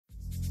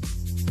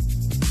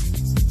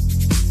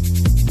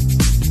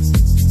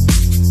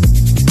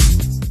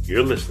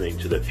You're listening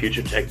to the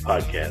Future Tech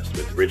Podcast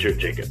with Richard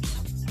Jacobs.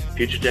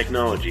 Future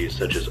technologies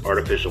such as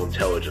artificial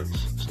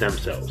intelligence, stem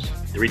cells,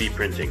 3D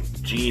printing,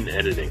 gene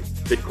editing,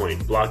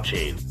 Bitcoin,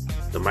 blockchain,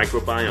 the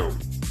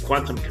microbiome,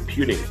 quantum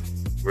computing,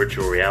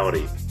 virtual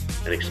reality,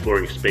 and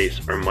exploring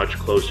space are much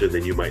closer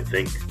than you might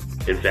think.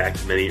 In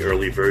fact, many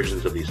early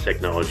versions of these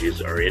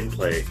technologies are in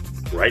play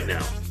right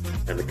now,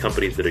 and the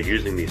companies that are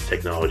using these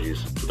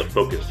technologies are the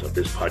focus of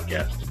this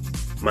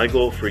podcast. My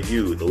goal for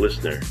you, the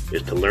listener,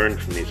 is to learn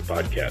from these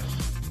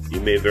podcasts. You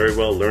may very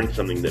well learn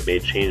something that may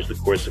change the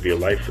course of your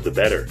life for the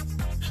better,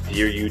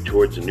 steer you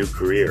towards a new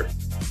career,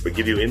 or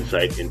give you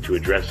insight into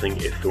addressing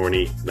a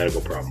thorny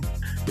medical problem.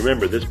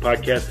 Remember, this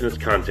podcast and its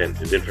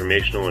content is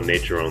informational in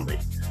nature only.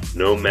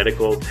 No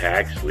medical,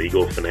 tax,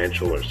 legal,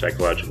 financial, or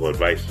psychological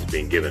advice is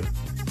being given.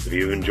 If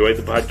you've enjoyed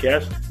the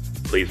podcast,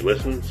 please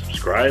listen,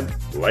 subscribe,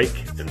 like,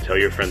 and tell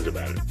your friends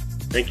about it.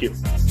 Thank you.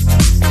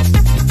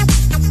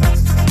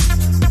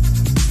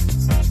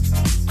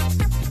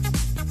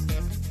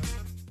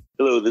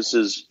 Hello, this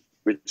is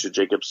Richard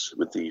Jacobs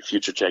with the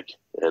Future Tech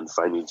and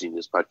Finding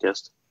Genius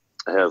podcast.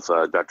 I have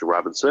Dr.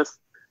 Robin Smith.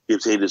 He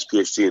obtained his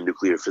Ph.D. in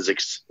nuclear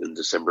physics in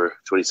December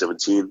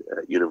 2017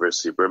 at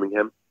University of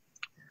Birmingham.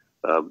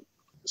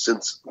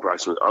 Since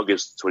approximately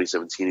August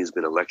 2017, he's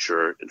been a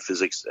lecturer in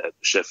physics at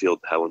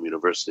Sheffield Hallam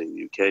University in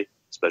the UK,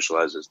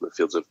 specializes in the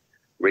fields of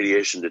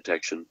radiation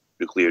detection,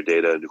 nuclear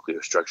data,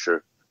 nuclear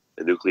structure,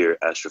 and nuclear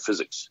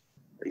astrophysics,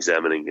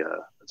 examining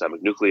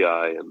atomic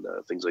nuclei and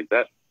things like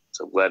that.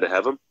 So I'm glad to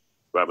have him.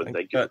 Robin,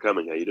 thank you for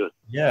coming. How you doing?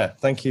 Yeah,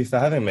 thank you for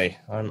having me.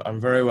 I'm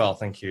very well,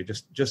 thank you.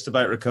 Just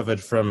about recovered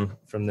from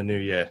the new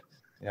year.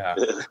 Yeah.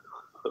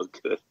 Oh,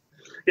 good.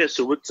 Yeah.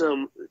 So what?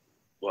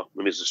 Well,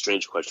 maybe it's a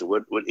strange question.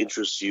 What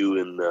interests you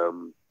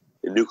in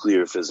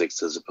nuclear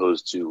physics as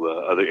opposed to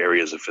other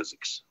areas of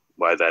physics?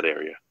 Why that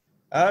area?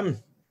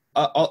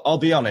 I'll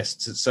be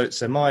honest.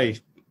 So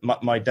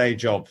my day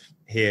job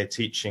here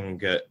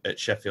teaching at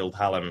Sheffield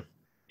Hallam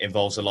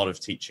involves a lot of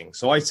teaching.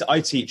 So I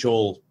teach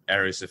all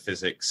areas of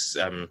physics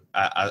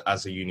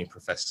as a uni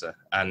professor.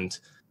 And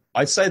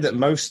I'd say that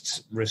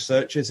most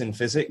researchers in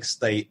physics,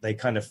 they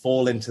kind of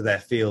fall into their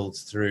field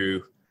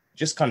through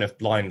just kind of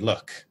blind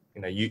luck.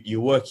 You know, you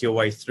work your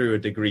way through a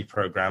degree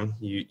program,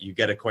 you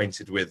get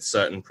acquainted with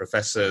certain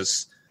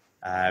professors,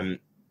 and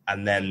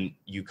then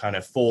you kind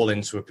of fall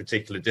into a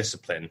particular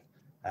discipline.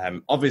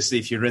 Obviously,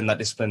 if you're in that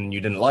discipline and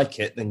you didn't like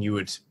it, then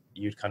you'd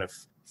kind of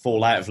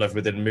fall out of love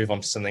with it and move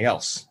on to something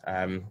else.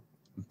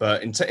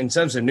 But in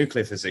terms of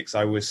nuclear physics,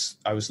 I was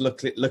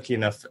lucky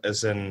enough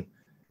as a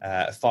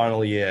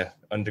final year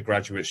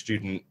undergraduate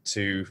student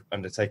to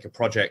undertake a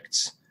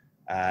project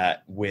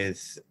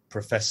with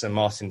Professor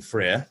Martin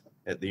Foray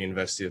at the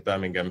University of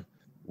Birmingham,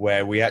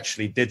 where we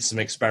actually did some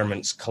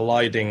experiments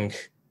colliding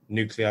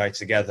nuclei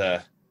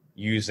together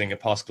using a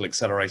particle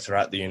accelerator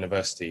at the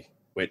university,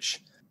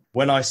 which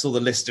when I saw the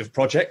list of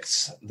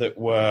projects that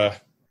were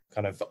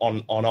kind of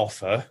on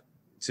offer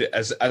to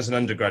as an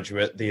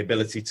undergraduate, the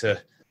ability to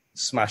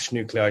smash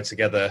nuclei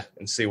together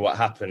and see what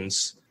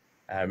happens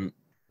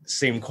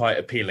seemed quite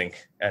appealing.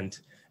 And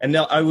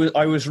now I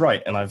was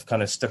right, and I've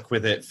kind of stuck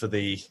with it for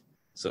the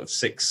sort of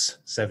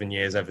 6-7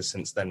 years ever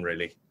since then,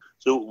 really.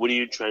 So what are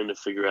you trying to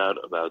figure out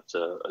about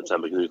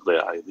atomic nuclei?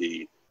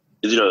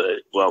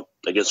 Well,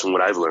 I guess from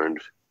what I've learned,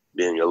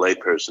 being a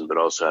layperson, but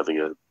also having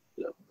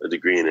a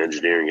degree in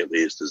engineering at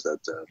least, is that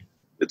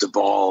it's a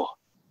ball,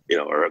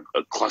 or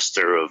a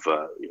cluster of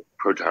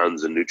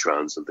protons and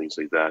neutrons and things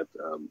like that.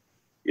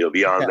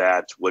 Beyond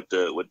that,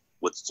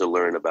 what's to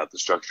learn about the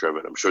structure of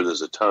it? I'm sure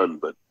there's a ton,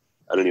 but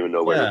I don't even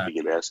know where to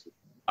begin asking.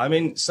 I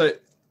mean,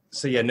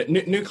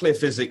 nuclear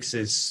physics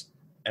is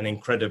an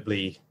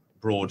incredibly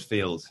broad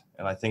field.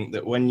 And I think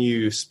that when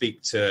you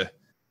speak to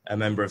a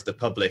member of the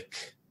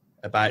public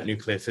about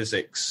nuclear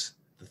physics,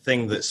 the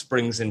thing that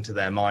springs into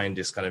their mind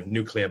is kind of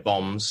nuclear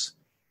bombs,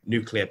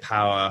 nuclear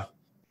power,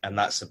 and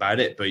that's about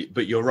it.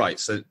 But you're right.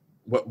 So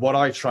what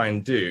I try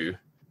and do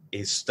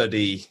is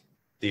study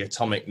the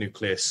atomic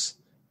nucleus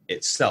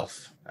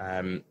itself.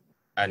 And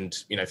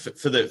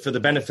for the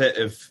benefit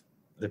of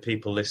the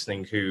people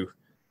listening who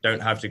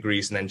don't have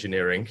degrees in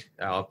engineering,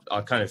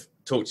 I'll kind of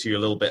talk to you a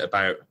little bit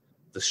about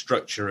the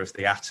structure of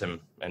the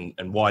atom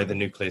and why the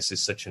nucleus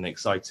is such an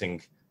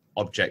exciting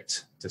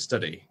object to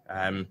study.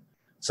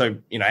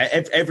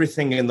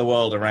 Everything in the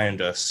world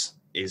around us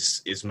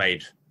is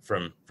made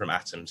from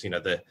atoms.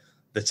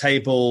 The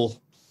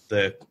table,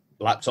 the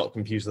laptop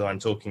computer that I'm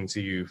talking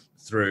to you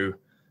through,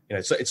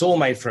 so it's all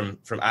made from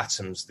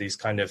atoms, these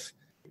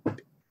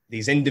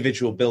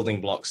individual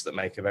building blocks that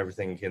make up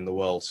everything in the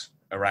world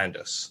around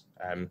us.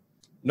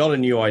 Not a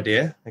new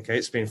idea. Okay,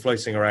 it's been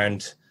floating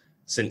around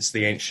since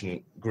the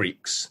ancient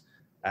Greeks.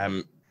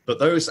 But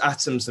those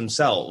atoms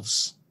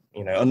themselves,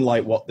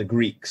 unlike what the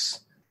Greeks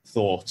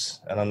thought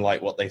and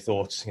unlike what they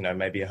thought,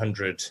 maybe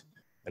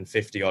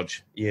 150 odd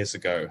years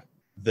ago,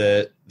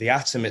 the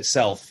atom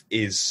itself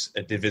is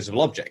a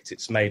divisible object.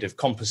 It's made of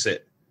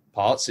composite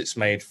parts. It's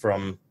made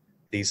from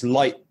these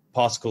light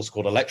particles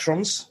called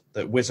electrons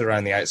that whiz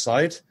around the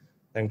outside.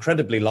 They're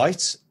incredibly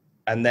light.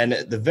 And then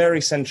at the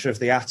very center of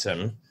the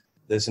atom,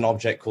 there's an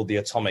object called the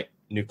atomic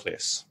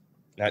nucleus.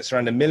 Now, it's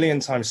around 1 million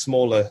times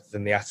smaller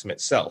than the atom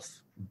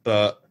itself,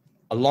 but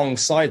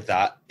alongside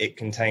that, it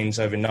contains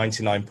over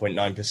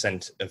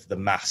 99.9% of the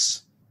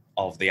mass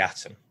of the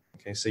atom.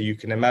 Okay, so you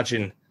can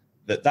imagine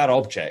that that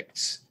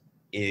object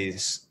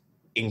is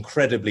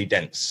incredibly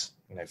dense,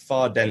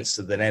 far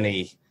denser than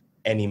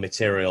any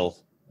material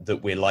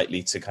that we're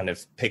likely to kind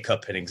of pick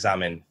up and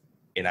examine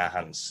in our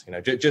hands.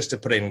 Just to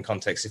put it in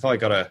context, if I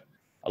got a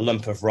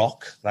lump of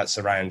rock that's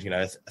around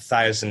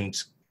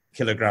 1,000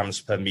 kilograms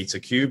per meter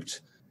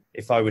cubed,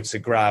 if I were to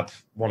grab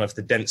one of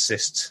the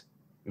densest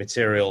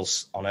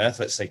materials on Earth,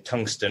 let's say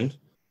tungsten,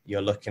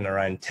 you're looking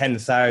around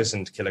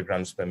 10,000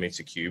 kilograms per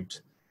meter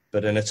cubed.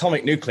 But an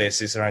atomic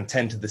nucleus is around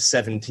 10 to the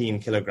 17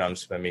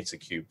 kilograms per meter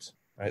cubed.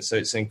 Right? So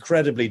it's an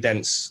incredibly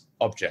dense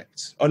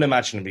object,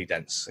 unimaginably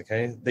dense.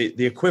 Okay,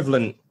 the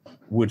equivalent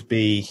would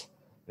be,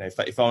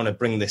 if I want to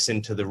bring this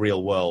into the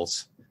real world,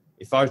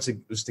 if I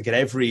was to get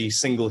every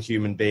single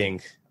human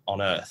being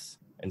on Earth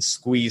and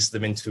squeeze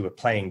them into a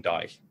playing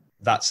die,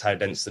 that's how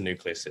dense the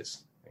nucleus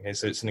is. Okay,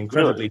 so it's an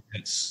incredibly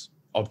dense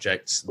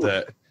object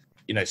that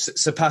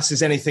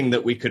surpasses anything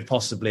that we could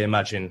possibly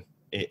imagine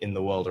in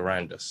the world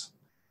around us.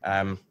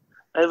 I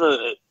have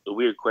a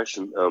weird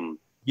question.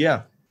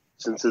 Yeah.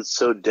 Since it's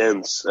so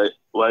dense,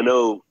 I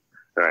know.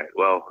 All right.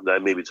 Well,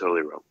 that may be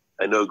totally wrong.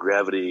 I know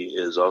gravity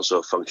is also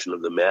a function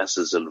of the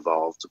masses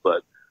involved,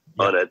 but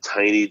on a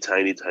tiny,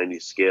 tiny, tiny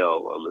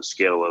scale, on the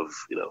scale of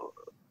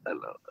I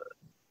don't know,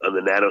 on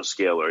the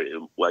nanoscale,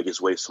 or I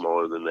guess way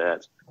smaller than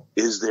that,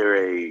 is there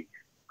a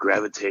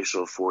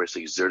gravitational force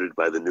exerted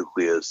by the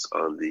nucleus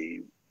on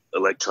the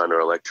electron or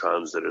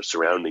electrons that are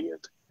surrounding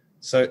it?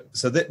 So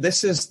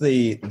this is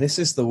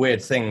the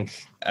weird thing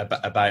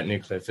about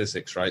nuclear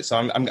physics, right? So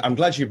I'm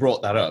glad you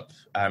brought that up.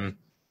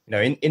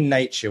 In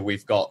nature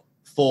we've got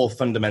 4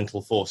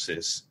 fundamental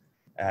forces.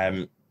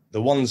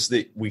 The ones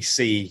that we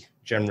see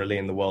generally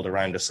in the world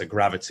around us are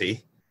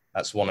gravity.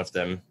 That's one of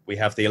them. We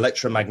have the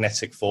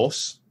electromagnetic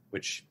force,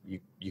 which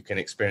you can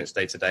experience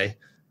day to day.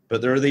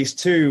 But there are these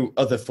 2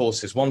 other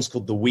forces. One's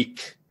called the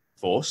weak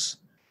force.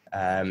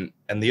 And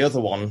the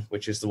other one,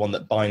 which is the one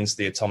that binds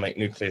the atomic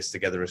nucleus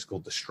together, is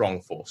called the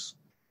strong force.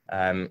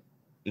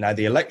 Now,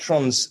 the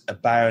electrons are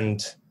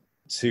bound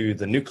to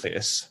the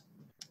nucleus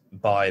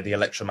by the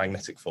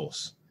electromagnetic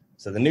force.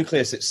 So the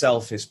nucleus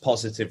itself is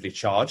positively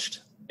charged.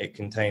 It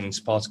contains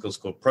particles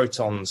called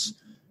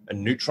protons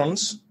and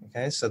neutrons.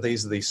 Okay, so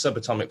these are the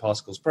subatomic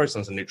particles,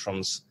 protons and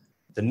neutrons.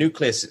 The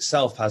nucleus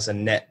itself has a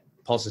net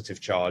positive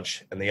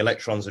charge, and the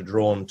electrons are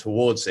drawn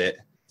towards it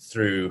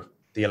through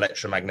the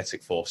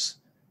electromagnetic force.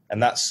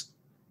 And that's,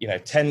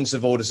 tens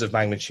of orders of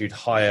magnitude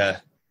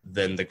higher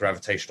than the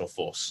gravitational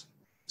force.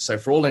 So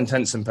for all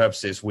intents and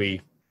purposes,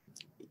 we,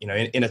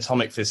 in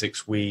atomic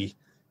physics, we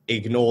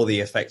ignore the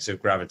effects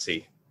of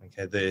gravity.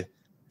 Okay,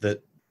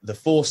 the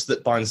force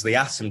that binds the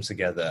atom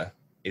together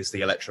is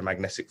the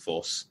electromagnetic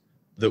force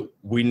that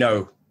we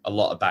know a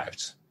lot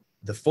about.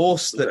 The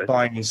force that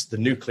binds the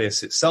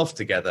nucleus itself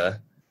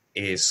together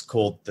is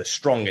called the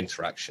strong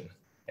interaction.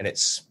 And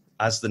it's,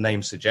 as the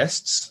name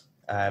suggests,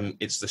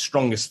 it's the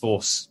strongest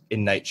force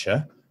in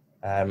nature.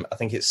 I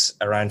think it's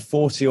around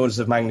 40 orders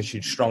of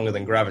magnitude stronger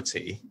than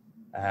gravity.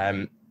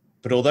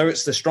 But although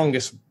it's the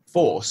strongest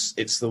force,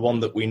 it's the one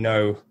that we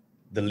know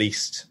the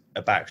least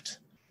about.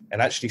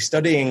 And actually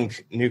studying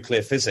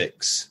nuclear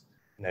physics,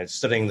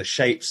 studying the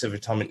shapes of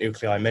atomic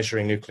nuclei,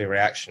 measuring nuclear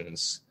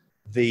reactions,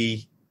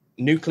 the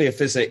nuclear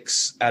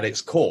physics at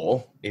its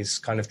core is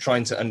kind of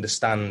trying to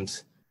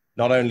understand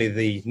not only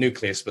the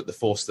nucleus, but the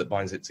force that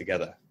binds it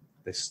together,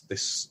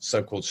 this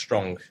so-called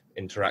strong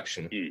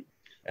interaction.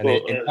 And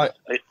I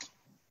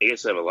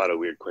guess I have a lot of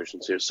weird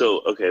questions here.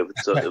 So, okay, if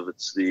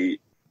it's the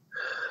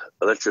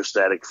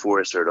electrostatic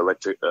force or I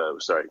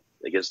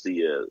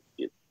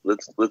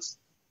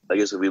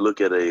guess if we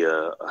look at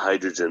a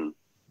hydrogen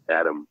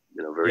atom,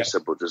 very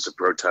simple, just a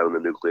proton in the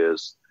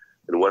nucleus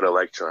and one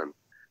electron.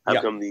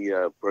 How come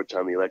the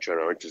proton and the electron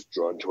aren't just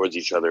drawn towards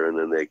each other and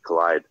then they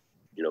collide,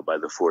 by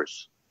the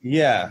force?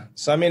 Yeah.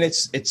 So, I mean,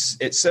 it's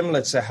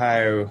similar to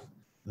how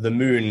the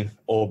moon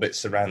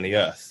orbits around the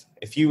Earth.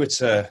 If you were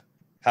to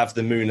have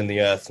the moon and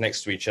the Earth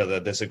next to each other,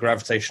 there's a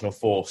gravitational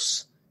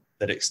force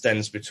that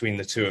extends between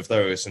the two of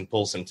those and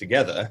pulls them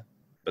together.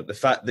 But the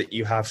fact that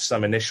you have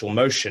some initial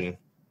motion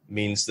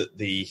means that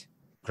the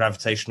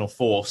gravitational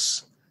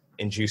force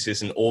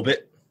induces an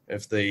orbit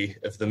of the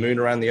moon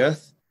around the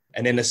Earth.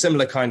 And in a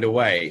similar kind of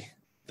way,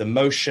 the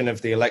motion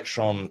of the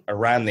electron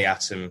around the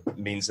atom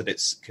means that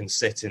it can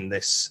sit in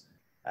this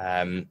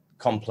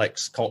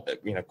complex,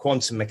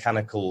 quantum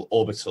mechanical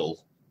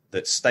orbital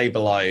that's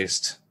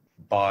stabilized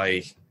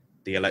by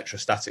the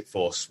electrostatic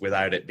force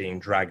without it being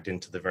dragged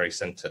into the very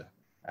center.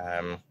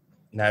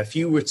 Now, if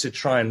you were to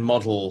try and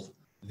model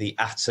the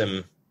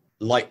atom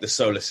like the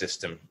solar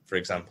system, for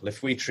example,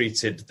 if we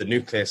treated the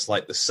nucleus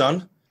like the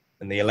sun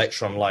and the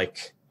electron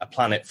like a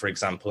planet, for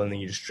example, and then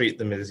you just treat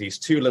them as these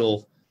 2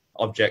 little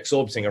objects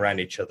orbiting around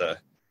each other,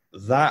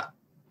 that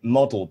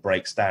model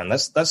breaks down.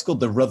 That's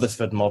called the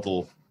Rutherford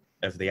model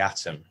of the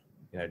atom,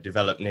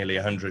 developed nearly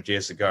 100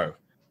 years ago.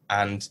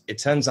 And it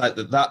turns out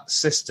that that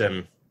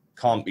system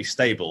can't be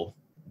stable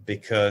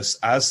because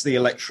as the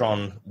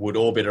electron would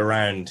orbit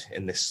around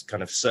in this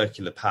kind of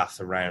circular path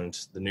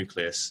around the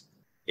nucleus,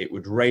 it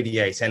would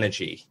radiate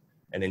energy.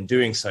 And in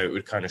doing so, it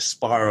would kind of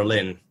spiral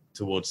in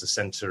towards the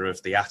center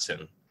of the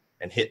atom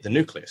and hit the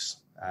nucleus.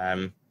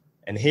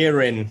 And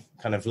herein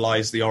kind of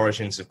lies the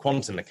origins of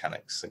quantum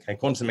mechanics. Okay,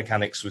 quantum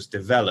mechanics was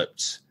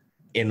developed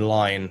in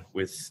line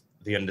with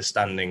the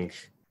understanding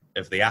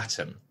of the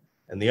atom.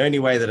 And the only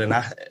way that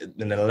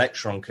an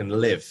electron can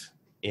live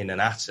in an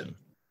atom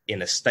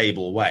in a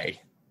stable way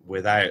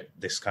without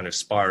this kind of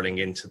spiraling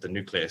into the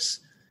nucleus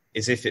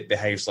is if it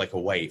behaves like a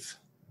wave.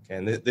 Okay,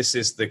 and this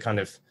is the kind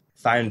of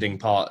founding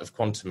part of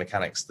quantum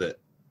mechanics, that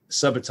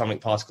subatomic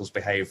particles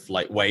behave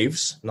like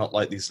waves, not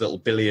like these little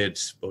billiard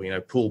or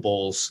pool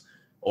balls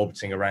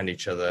orbiting around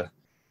each other.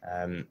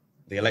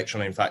 The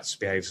electron, in fact,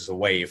 behaves as a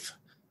wave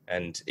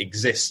and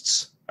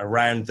exists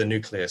around the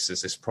nucleus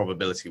as this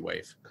probability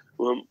wave.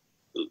 Well,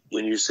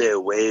 when you say a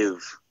wave,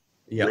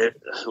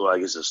 I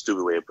guess a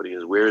stupid way of putting it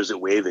is, where is it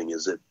waving?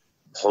 Is it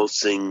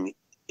pulsing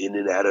in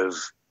and out of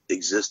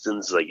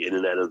existence, like in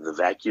and out of the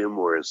vacuum,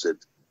 or is it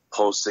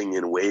pulsing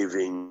and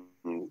waving,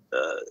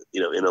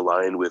 in a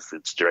line with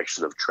its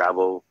direction of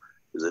travel?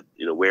 Is it,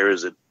 where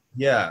is it?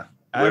 Yeah.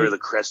 Where are the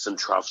crests and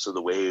troughs of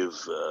the wave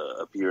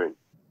appearing?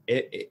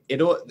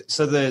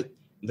 So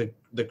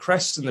the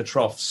crests and the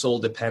troughs all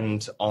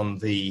depend on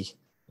the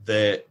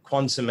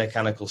quantum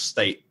mechanical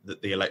state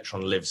that the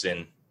electron lives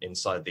in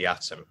inside the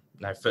atom.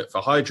 Now,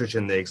 for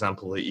hydrogen, the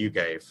example that you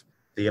gave,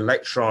 the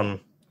electron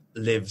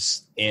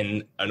lives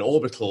in an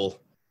orbital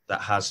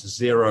that has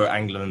zero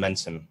angular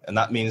momentum, and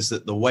that means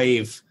that the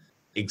wave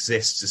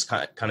exists as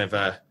kind of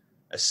a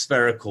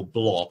spherical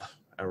blob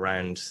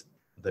around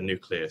the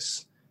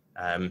nucleus.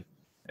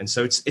 And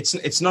so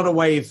it's not a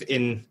wave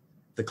in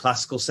the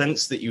classical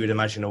sense that you would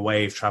imagine a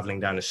wave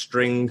traveling down a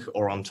string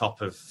or on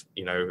top of,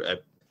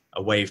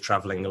 a wave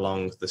traveling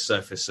along the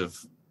surface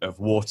of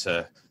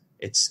water.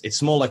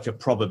 It's more like a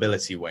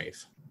probability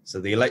wave. So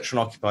the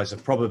electron occupies a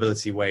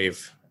probability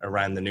wave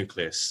around the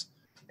nucleus.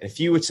 And if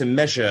you were to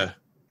measure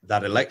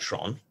that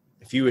electron,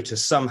 if you were to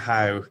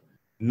somehow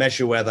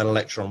measure where that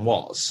electron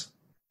was,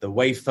 the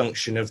wave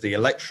function of the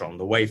electron,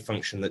 the wave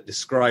function that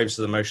describes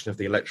the motion of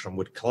the electron,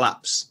 would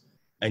collapse,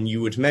 and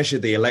you would measure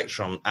the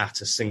electron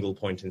at a single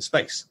point in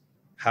space.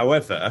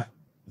 However,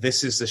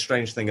 this is the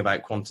strange thing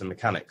about quantum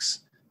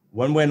mechanics.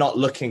 When we're not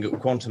looking at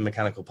quantum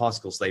mechanical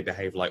particles, they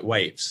behave like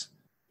waves.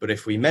 But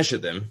if we measure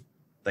them,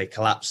 they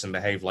collapse and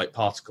behave like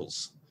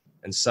particles.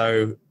 And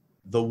so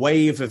the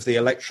wave of the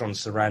electron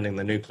surrounding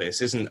the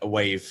nucleus isn't a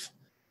wave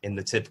in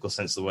the typical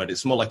sense of the word.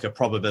 It's more like a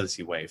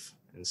probability wave.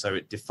 And so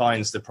it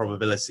defines the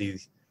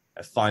probability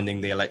of finding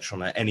the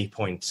electron at any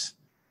point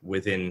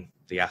within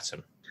the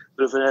atom.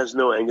 But if it has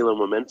no angular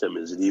momentum,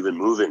 is it even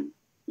moving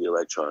the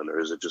electron, or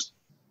is it just,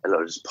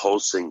 just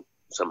pulsing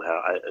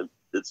somehow?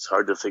 It's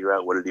hard to figure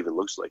out what it even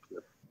looks like.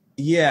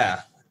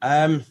 Yeah.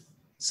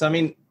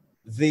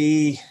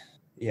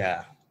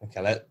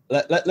 Okay.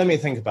 Let me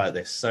think about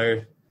this.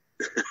 So,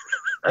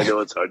 I know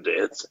it's hard to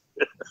answer.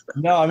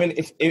 No,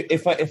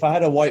 if I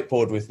had a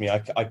whiteboard with me,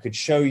 I could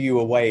show you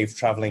a wave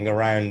traveling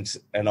around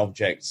an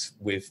object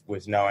with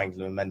no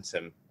angular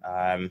momentum.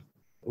 I've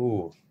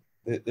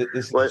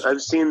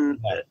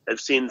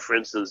seen, for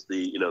instance,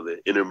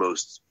 the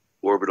innermost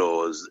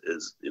orbital is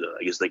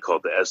I guess they call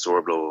it the S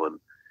orbital, and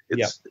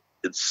it's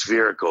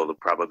spherical. The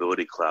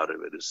probability cloud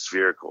of it is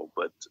spherical,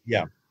 but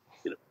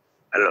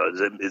I don't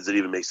know. Does it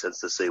even make sense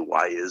to say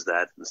why is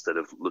that instead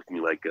of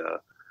looking like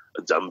a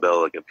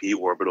dumbbell, like a p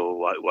orbital?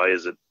 Why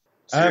is it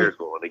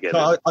spherical? And again,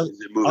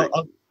 is it moving?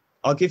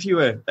 I'll give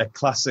you a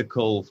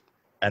classical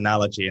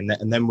analogy, and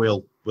then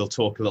we'll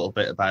talk a little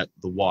bit about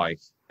the why.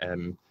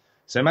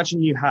 So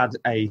imagine you had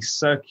a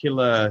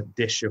circular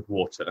dish of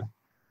water,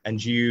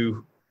 and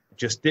you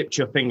just dipped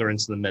your finger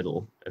into the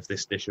middle of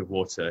this dish of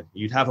water.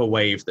 You'd have a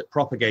wave that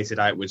propagated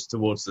outwards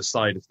towards the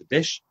side of the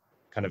dish,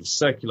 kind of a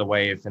circular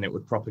wave, and it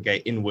would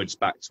propagate inwards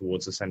back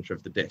towards the center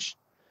of the dish.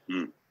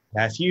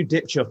 Now, if you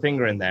dipped your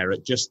finger in there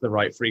at just the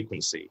right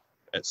frequency,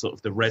 at sort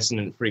of the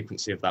resonant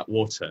frequency of that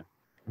water,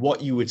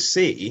 what you would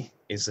see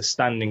is a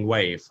standing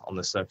wave on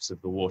the surface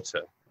of the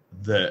water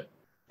that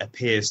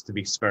appears to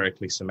be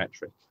spherically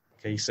symmetric.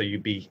 Okay, so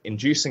you'd be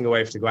inducing a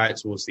wave to go out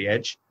towards the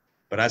edge,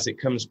 but as it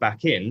comes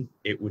back in,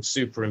 it would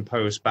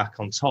superimpose back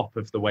on top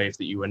of the wave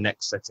that you were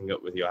next setting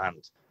up with your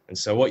hand. And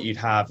so what you'd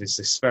have is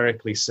this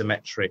spherically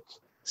symmetric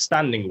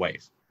standing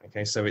wave.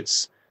 Okay, so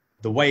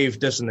the wave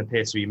doesn't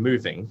appear to be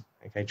moving.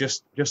 Okay,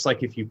 just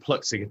like if you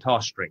plucked a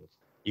guitar string,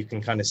 you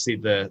can kind of see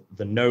the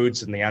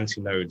nodes and the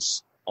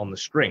antinodes on the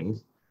string,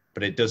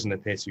 but it doesn't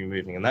appear to be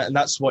moving. And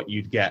that's what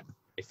you'd get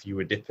if you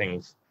were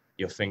dipping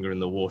your finger in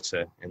the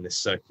water in this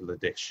circular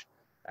dish.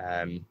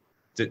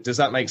 Does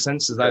that make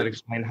sense? Does that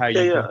explain how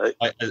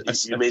a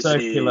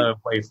circular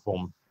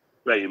waveform?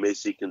 Right, you may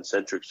see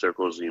concentric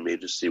circles, and you may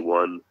just see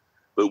one.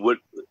 But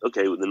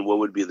then what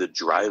would be the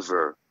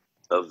driver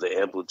of the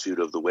amplitude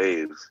of the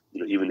wave?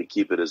 even to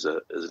keep it as an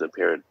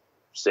apparent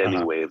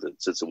standing wave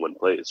that sits in one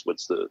place.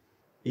 What's the?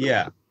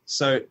 Yeah.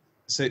 So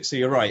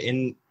you're right.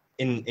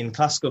 In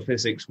classical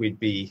physics, we'd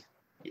be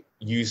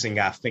using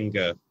our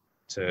finger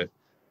to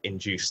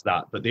induce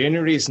that. But the only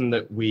reason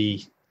that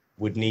we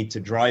would need to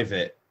drive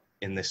it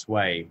in this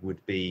way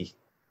would be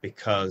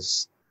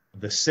because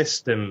the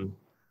system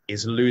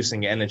is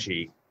losing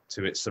energy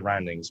to its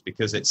surroundings,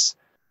 because it's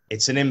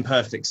an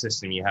imperfect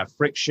system. You have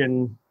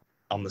friction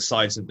on the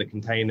sides of the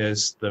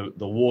containers. The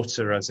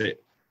water, as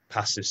it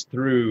passes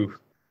through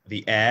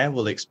the air,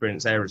 will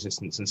experience air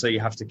resistance, and so you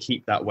have to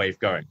keep that wave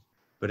going.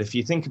 But if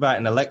you think about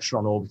an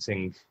electron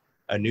orbiting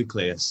a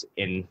nucleus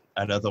in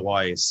an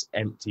otherwise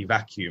empty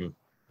vacuum,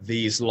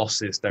 these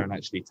losses don't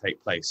actually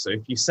take place. So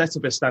if you set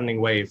up a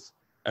standing wave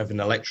of an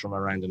electron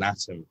around an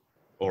atom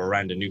or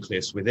around a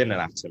nucleus within an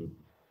atom,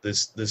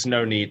 there's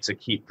no need to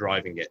keep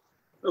driving it.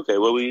 Okay,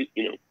 well, we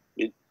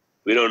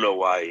don't know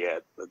why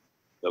yet, but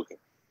okay.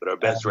 But our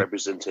best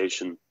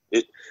representation,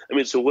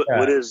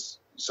 what is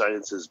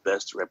science's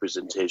best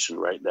representation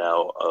right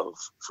now of,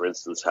 for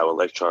instance, how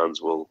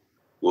electrons will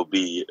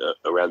be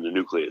around the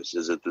nucleus?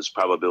 Is it this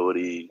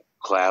probability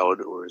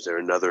cloud, or is there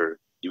another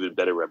even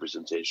better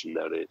representation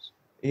nowadays?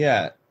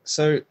 Yeah,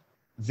 so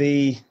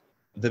the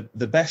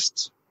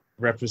best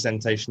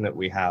representation that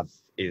we have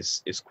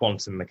is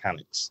quantum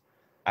mechanics.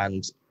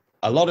 And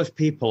a lot of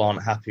people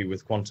aren't happy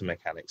with quantum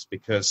mechanics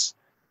because,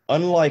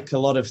 unlike a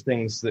lot of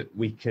things that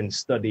we can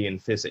study in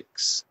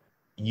physics,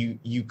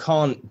 you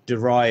can't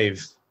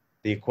derive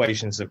the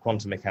equations of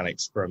quantum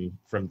mechanics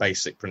from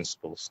basic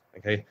principles.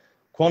 Okay,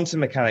 quantum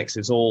mechanics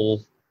is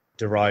all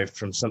derived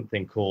from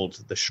something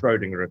called the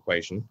Schrödinger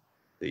equation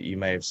that you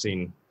may have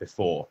seen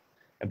before.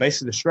 And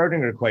basically, the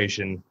Schrödinger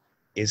equation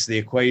is the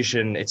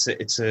equation. It's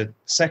a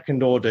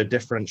second order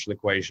differential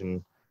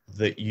equation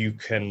that you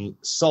can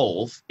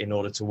solve in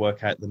order to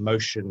work out the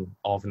motion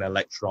of an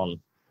electron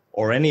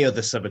or any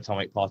other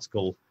subatomic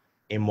particle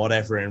in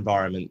whatever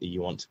environment that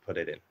you want to put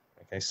it in.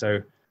 Okay, so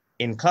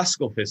in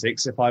classical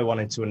physics, if I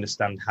wanted to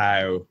understand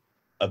how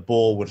a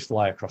ball would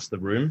fly across the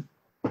room,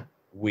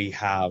 we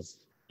have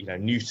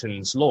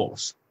Newton's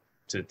laws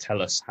to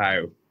tell us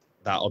how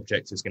that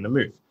object is going to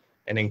move.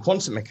 And in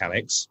quantum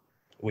mechanics,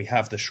 we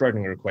have the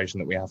Schrödinger equation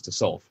that we have to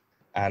solve.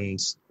 And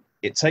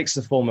it takes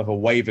the form of a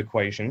wave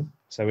equation.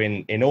 So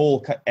in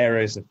all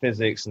areas of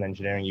physics and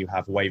engineering, you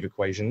have wave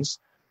equations.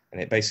 And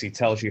it basically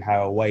tells you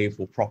how a wave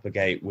will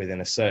propagate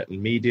within a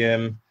certain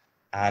medium.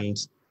 And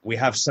we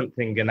have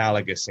something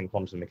analogous in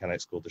quantum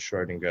mechanics called the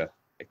Schrödinger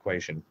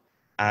equation.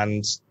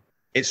 And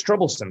it's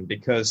troublesome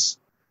because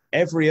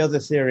every other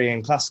theory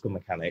in classical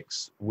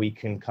mechanics, we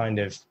can kind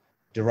of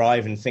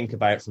derive and think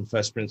about from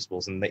first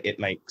principles, and it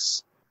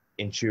makes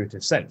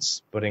intuitive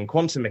sense. But in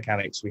quantum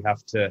mechanics, we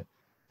have to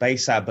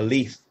base our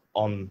belief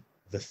on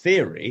the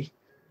theory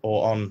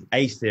or on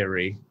a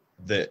theory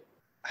that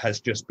has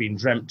just been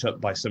dreamt up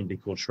by somebody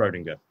called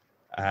Schrödinger.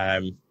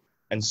 And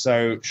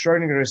so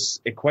Schrödinger's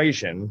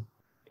equation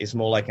is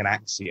more like an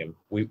axiom.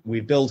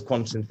 We build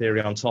quantum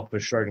theory on top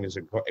of Schrödinger's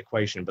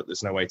equation, but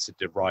there's no way to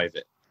derive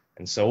it.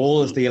 And so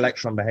all of the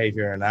electron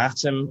behavior in an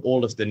atom,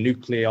 all of the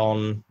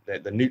nucleon,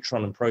 the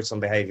neutron and proton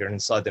behavior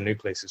inside the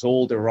nucleus is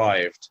all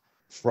derived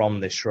from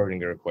this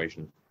Schrödinger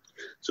equation.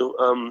 So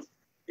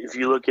if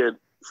you look at,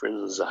 for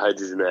instance, a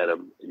hydrogen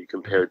atom, and you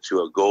compare it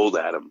to a gold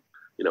atom,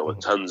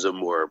 with tons of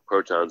more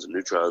protons and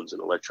neutrons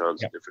and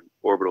electrons and different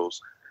orbitals,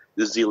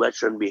 does the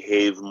electron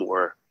behave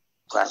more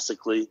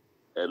classically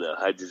and a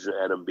hydrogen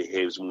atom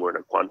behaves more in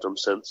a quantum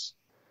sense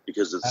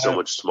because it's so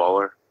much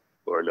smaller,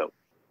 or no?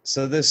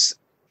 So there's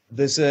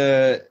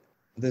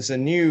a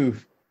new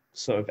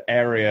sort of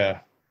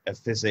area of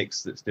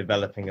physics that's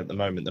developing at the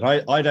moment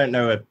that I don't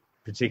know a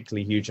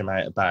particularly huge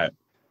amount about,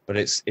 but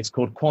it's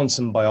called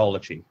quantum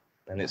biology.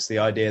 And it's the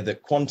idea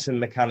that quantum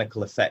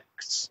mechanical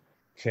effects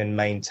can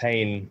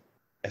maintain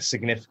a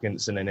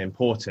significance and an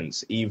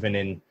importance even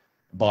in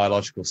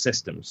biological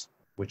systems,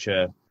 which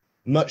are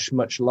much,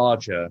 much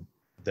larger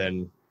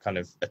than kind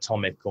of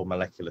atomic or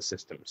molecular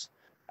systems.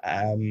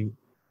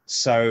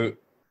 So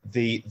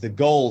the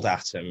gold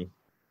atom,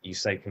 you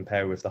say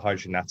compare with the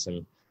hydrogen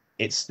atom,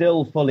 it's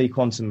still fully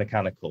quantum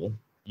mechanical.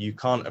 You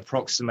can't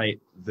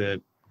approximate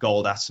the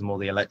gold atom or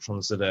the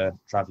electrons that are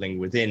traveling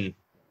within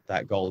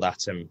that gold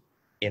atom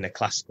in a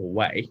classical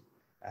way.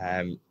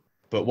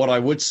 But what I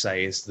would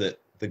say is that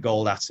the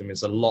gold atom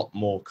is a lot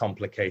more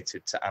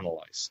complicated to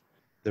analyze.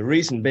 The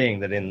reason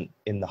being that in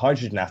the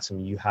hydrogen atom,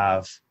 you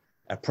have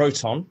a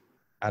proton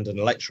and an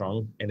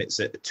electron, and it's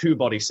a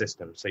two-body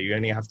system. So you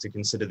only have to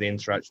consider the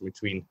interaction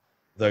between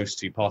those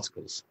two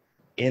particles.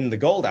 In the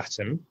gold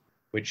atom,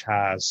 which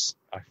has,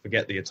 I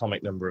forget the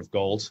atomic number of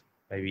gold,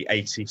 maybe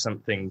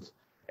 80-something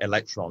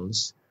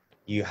electrons,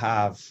 you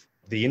have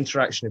the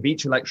interaction of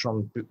each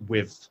electron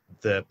with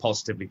the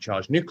positively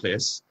charged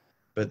nucleus,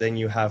 but then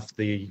you have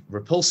the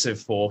repulsive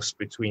force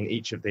between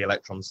each of the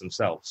electrons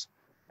themselves.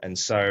 And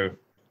so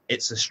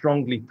it's a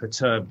strongly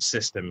perturbed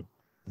system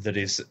that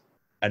is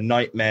a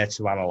nightmare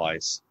to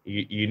analyze.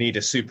 You need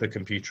a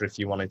supercomputer if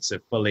you wanted to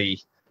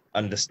fully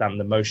understand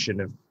the motion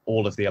of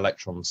all of the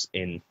electrons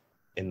in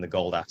the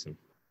gold atom.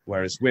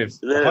 Whereas with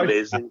Isn't the that hydrogen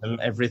amazing? atom,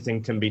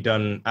 everything can be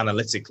done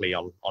analytically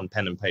on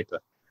pen and paper.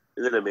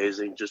 Isn't it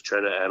amazing? Just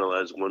trying to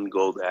analyze one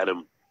gold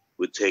atom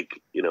would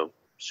take,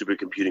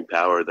 supercomputing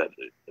power that,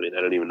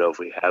 I don't even know if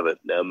we have it.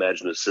 Now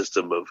imagine a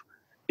system of,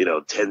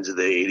 10 to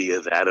the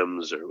 80th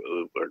atoms or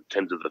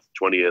 10 to the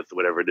 20th,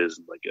 whatever it is,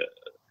 like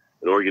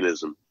an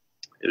organism.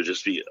 It would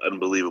just be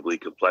unbelievably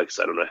complex.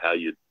 I don't know how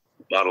you'd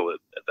model it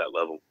at that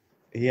level.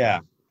 Yeah.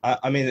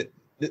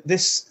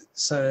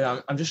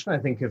 So I'm just trying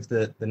to think of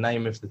the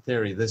name of the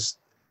theory. There's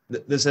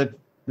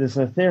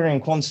a theory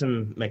in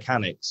quantum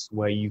mechanics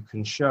where you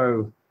can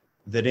show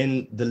that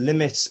in the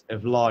limit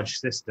of large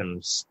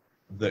systems,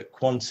 that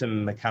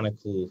quantum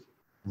mechanical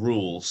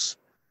rules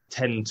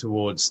tend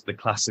towards the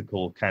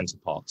classical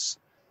counterparts,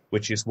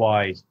 which is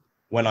why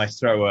when I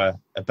throw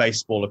a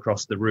baseball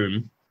across the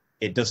room,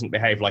 it doesn't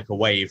behave like a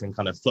wave and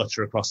kind of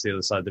flutter across the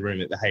other side of the room.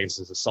 It behaves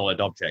as a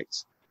solid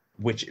object,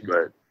 which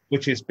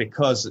is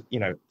because,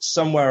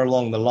 somewhere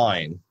along the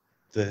line,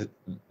 the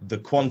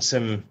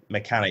quantum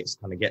mechanics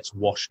kind of gets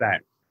washed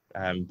out.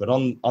 But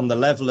on the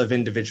level of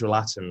individual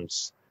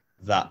atoms,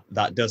 that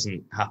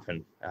doesn't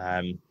happen.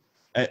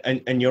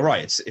 And you're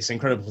right. It's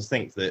incredible to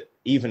think that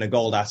even a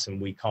gold atom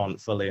we can't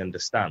fully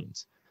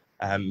understand.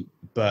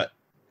 But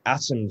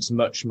atoms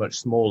much, much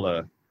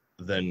smaller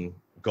than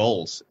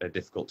gold are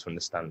difficult to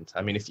understand.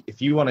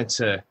 If you wanted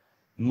to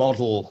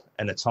model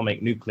an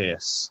atomic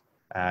nucleus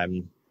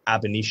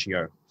ab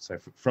initio, so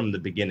from the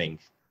beginning,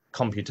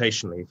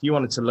 computationally, if you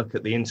wanted to look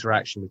at the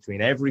interaction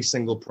between every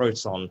single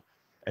proton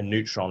and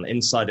neutron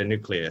inside a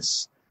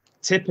nucleus,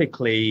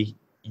 typically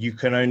you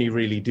can only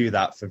really do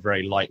that for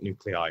very light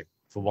nuclei,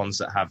 for ones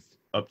that have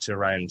up to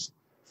around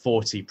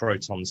 40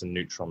 protons and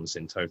neutrons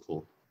in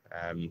total.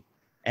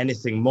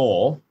 Anything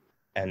more,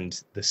 and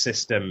the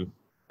system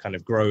kind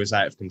of grows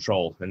out of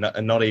control,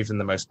 and not even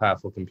the most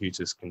powerful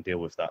computers can deal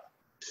with that.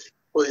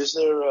 Well, is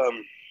there,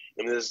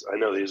 I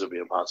know these will be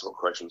impossible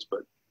questions,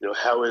 but,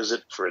 how is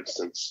it, for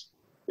instance,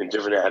 in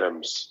different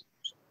atoms,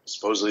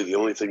 supposedly the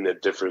only thing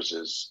that differs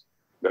is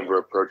number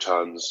of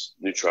protons,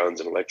 neutrons,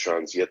 and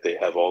electrons, yet they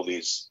have all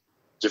these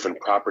different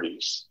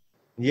properties.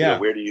 Yeah.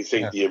 Where do you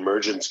think the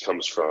emergence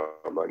comes from?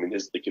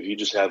 If you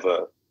just have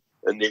a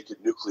naked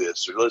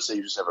nucleus, or let's say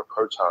you just have a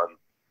proton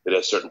that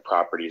has certain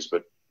properties,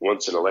 but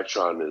once an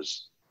electron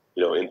is,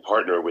 in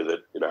partner with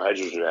it in a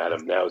hydrogen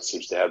atom, now it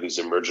seems to have these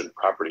emergent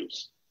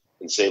properties.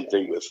 And same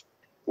thing with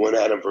one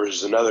atom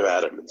versus another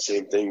atom, and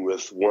same thing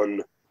with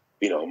one,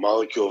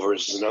 molecule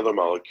versus another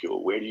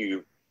molecule. Where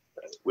do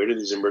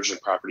these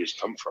emergent properties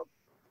come from?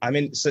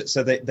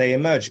 So they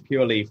emerge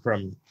purely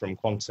from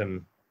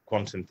quantum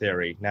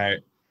theory. Now,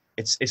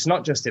 it's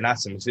not just in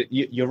atoms.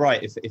 You're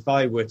right. If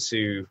I were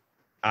to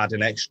add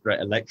an extra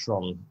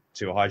electron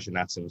to a hydrogen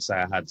atom, say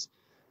I had,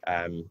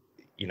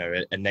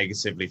 a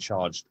negatively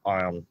charged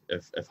ion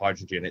of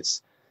hydrogen,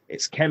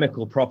 its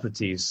chemical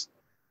properties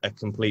are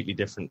completely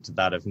different to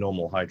that of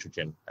normal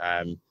hydrogen.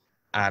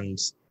 And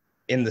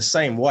in the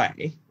same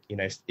way,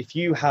 if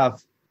you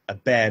have a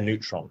bare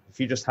neutron, if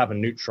you just have a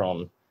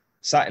neutron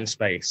sat in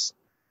space,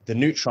 the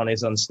neutron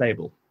is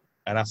unstable.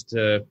 And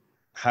after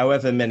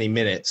however many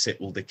minutes,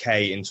 it will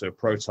decay into a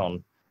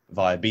proton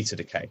via beta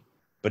decay.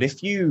 But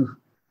if you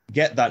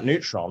get that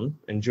neutron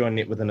and join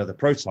it with another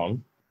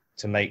proton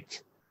to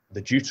make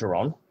the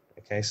deuteron,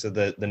 so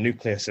the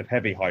nucleus of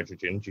heavy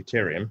hydrogen,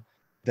 deuterium,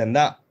 then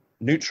that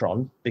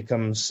neutron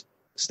becomes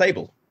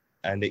stable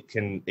and it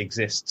can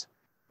exist,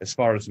 as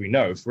far as we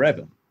know,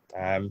 forever.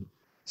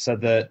 So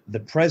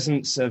the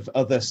presence of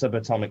other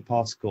subatomic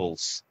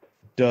particles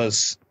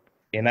does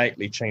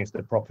innately change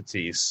the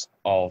properties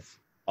of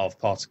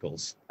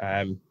particles.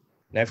 Now,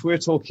 if we're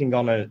talking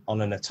on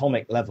an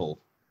atomic level,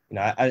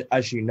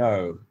 as you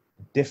know,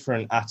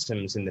 different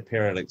atoms in the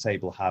periodic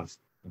table have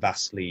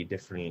vastly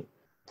different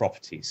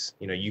properties.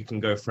 You can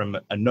go from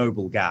a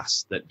noble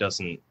gas that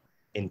doesn't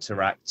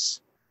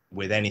interact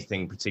with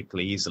anything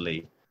particularly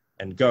easily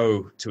and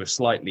go to a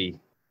slightly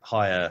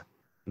higher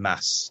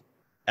mass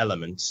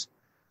element,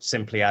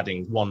 simply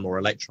adding one more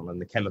electron, and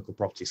the chemical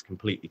properties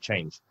completely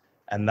change.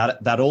 And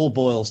that all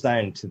boils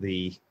down to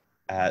the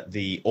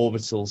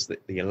orbitals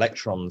that the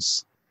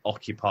electrons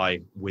occupy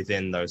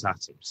within those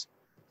atoms.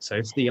 So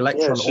if the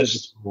electron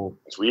orbital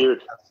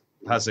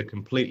has a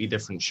completely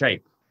different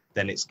shape,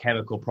 then its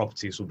chemical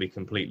properties will be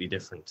completely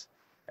different.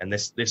 And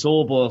this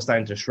all boils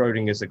down to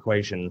Schrodinger's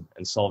equation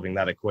and solving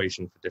that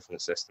equation for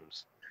different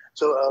systems.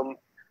 So,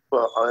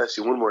 well, I'll ask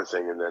you one more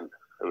thing, and then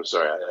I'm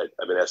sorry,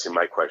 I've been asking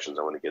my questions.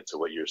 I want to get to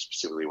what you're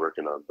specifically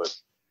working on, but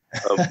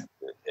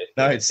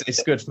no,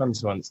 it's good fun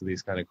to answer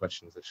these kind of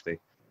questions. Actually,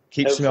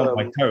 keeps me on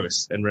my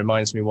toes and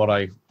reminds me what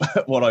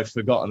I've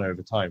forgotten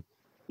over time.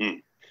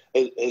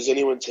 Has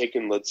anyone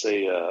taken, let's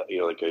say,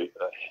 like a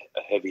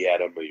heavy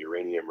atom of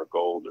uranium or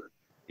gold, or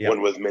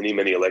one with many,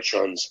 many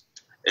electrons,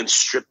 and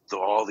stripped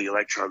all the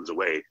electrons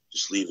away,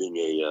 just leaving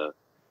a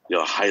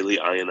highly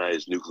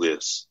ionized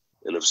nucleus?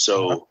 And if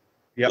so,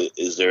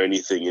 is there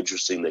anything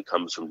interesting that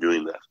comes from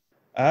doing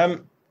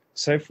that?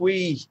 So if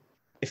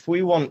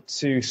we want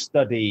to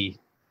study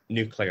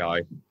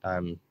nuclei,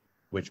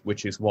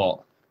 which is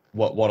what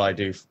what I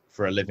do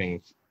for a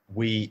living,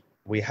 we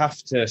have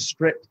to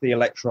strip the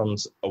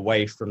electrons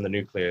away from the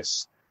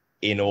nucleus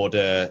in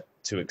order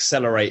to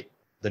accelerate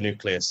the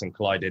nucleus and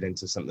collide it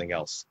into something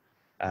else.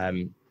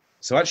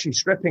 So actually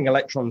stripping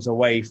electrons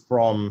away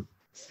from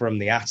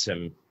the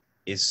atom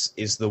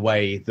is the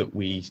way that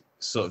we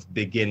sort of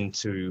begin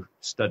to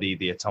study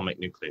the atomic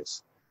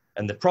nucleus.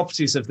 And the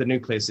properties of the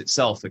nucleus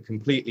itself are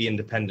completely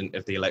independent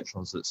of the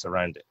electrons that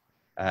surround it.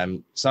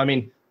 So, I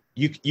mean,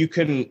 you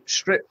can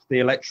strip the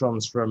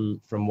electrons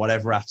from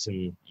whatever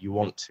atom you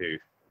want to,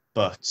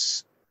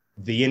 but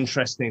the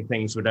interesting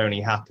things would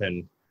only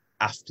happen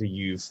after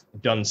you've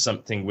done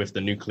something with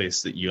the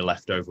nucleus that you're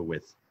left over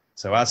with.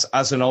 So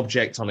as an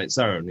object on its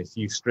own, if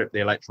you strip the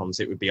electrons,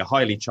 it would be a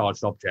highly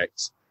charged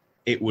object.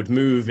 It would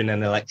move in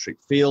an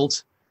electric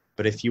field.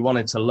 But if you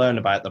wanted to learn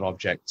about that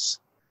object,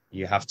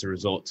 you have to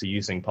resort to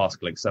using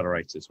particle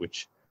accelerators,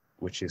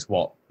 which is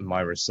what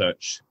my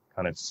research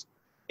kind of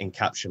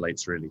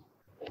encapsulates, really.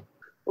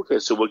 Okay,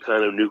 so what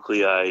kind of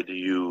nuclei do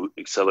you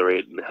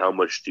accelerate, and how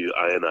much do you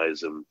ionize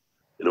them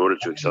in order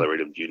to accelerate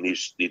them? Do you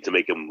need to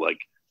make them like,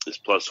 is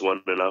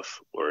 +1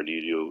 enough, or do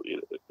you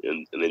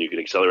and then you can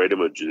accelerate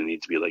them, or do they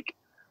need to be like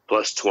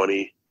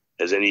 +20?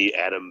 Has any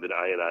atom been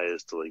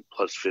ionized to like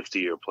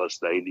 +50 or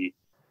 +90,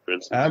 for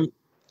instance?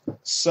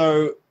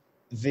 So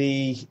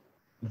the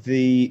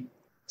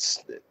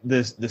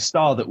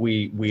star that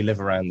we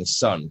live around, the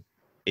sun,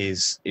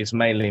 is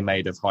mainly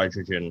made of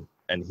hydrogen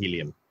and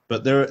helium.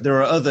 But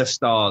there are other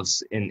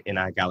stars in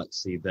our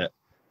galaxy that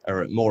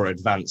are at more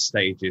advanced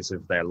stages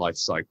of their life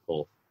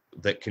cycle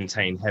that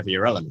contain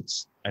heavier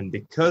elements. And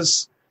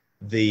because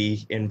the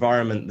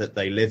environment that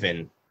they live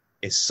in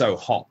is so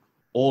hot,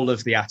 all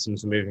of the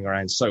atoms are moving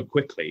around so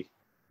quickly,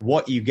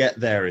 what you get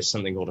there is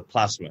something called a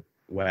plasma,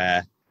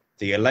 where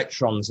the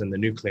electrons and the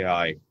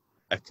nuclei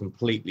are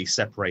completely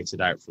separated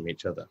out from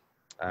each other.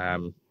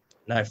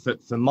 Now,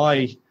 for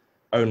my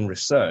own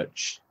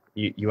research,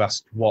 you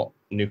asked what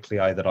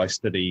nuclei that I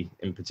study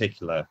in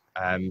particular.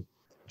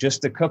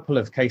 Just a couple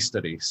of case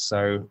studies.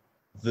 So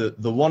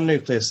the one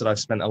nucleus that I've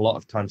spent a lot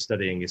of time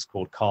studying is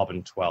called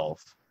carbon-12.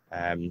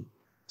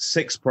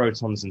 6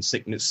 protons and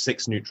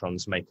 6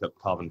 neutrons make up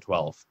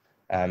carbon-12.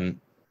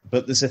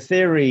 But there's a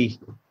theory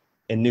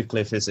in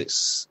nuclear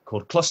physics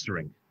called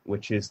clustering,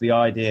 which is the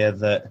idea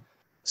that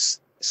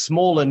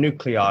smaller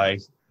nuclei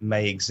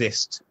may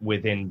exist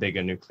within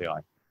bigger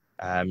nuclei.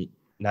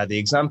 Now, the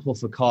example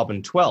for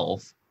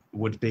carbon-12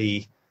 would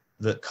be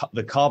that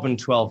the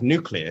carbon-12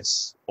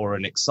 nucleus, or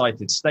an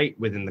excited state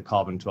within the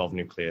carbon-12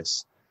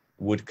 nucleus,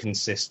 would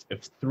consist of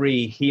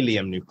 3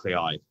 helium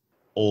nuclei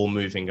all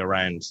moving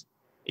around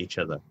each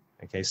other.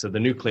 Okay, so the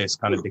nucleus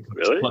kind of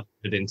becomes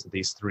clustered into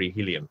these 3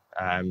 helium.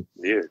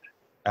 Weird.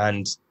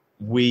 And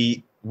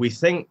we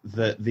think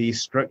that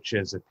these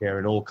structures appear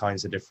in all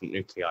kinds of different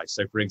nuclei.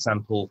 So, for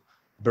example,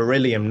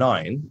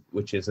 beryllium-9,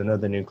 which is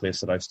another nucleus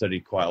that I've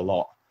studied quite a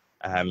lot,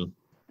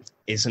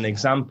 is an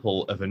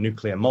example of a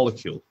nuclear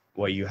molecule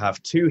where you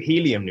have 2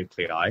 helium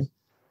nuclei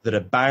that are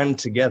bound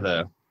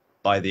together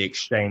by the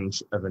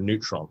exchange of a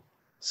neutron.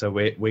 So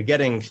we're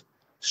getting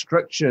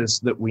structures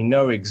that we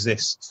know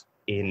exist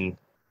in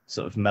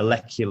sort of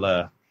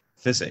molecular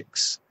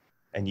physics,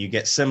 and you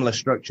get similar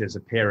structures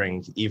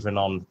appearing even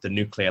on the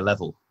nuclear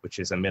level, which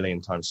is 1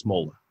 million times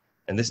smaller.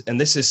 And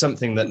this is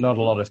something that not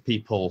a lot of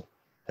people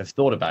have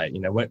thought about. You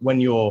know, when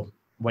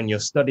you're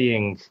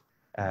studying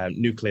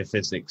nuclear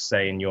physics,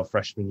 say in your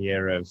freshman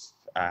year of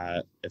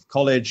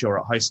college or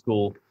at high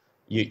school,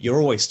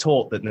 you're always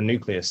taught that the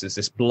nucleus is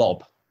this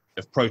blob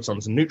of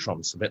protons and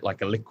neutrons, a bit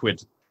like a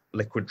liquid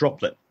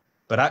droplet.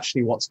 But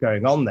actually what's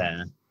going on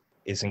there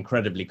is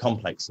incredibly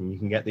complex, and you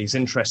can get these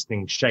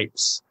interesting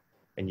shapes,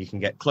 and you can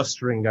get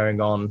clustering going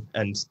on,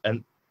 and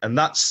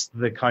that's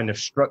the kind of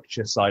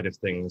structure side of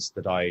things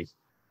that I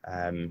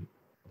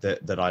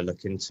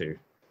look into.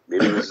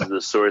 Maybe this is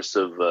the source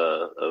of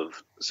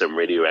some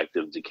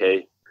radioactive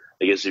decay.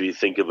 I guess if you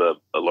think of a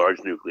large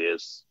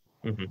nucleus,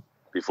 mm-hmm.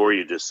 Before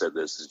you just said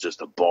this is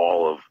just a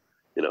ball of,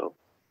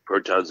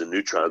 protons and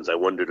neutrons. I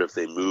wondered if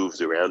they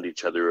moved around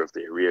each other, or if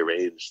they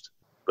rearranged.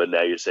 But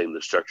now you're saying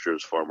the structure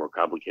is far more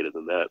complicated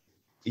than that.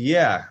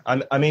 Yeah,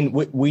 I mean,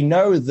 we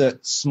know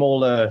that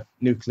smaller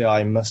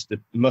nuclei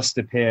must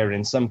appear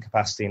in some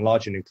capacity in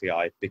larger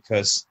nuclei,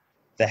 because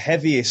the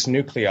heaviest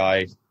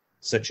nuclei,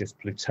 such as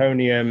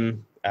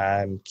plutonium,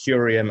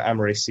 curium,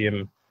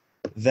 americium,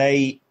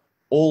 they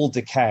all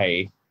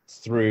decay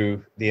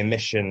through the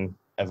emission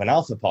of an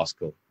alpha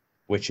particle,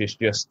 which is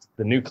just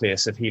the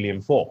nucleus of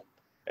helium-4.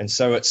 And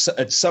so at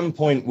some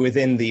point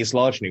within these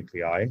large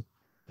nuclei,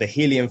 the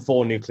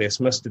helium-4 nucleus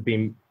must have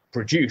been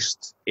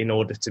produced in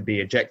order to be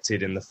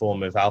ejected in the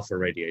form of alpha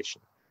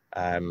radiation.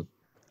 And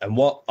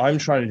what I'm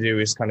trying to do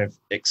is kind of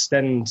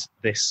extend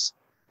this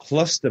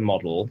cluster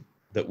model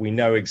that we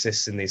know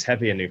exists in these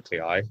heavier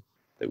nuclei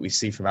that we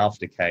see from alpha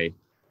decay,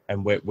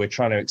 and we're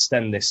trying to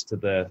extend this to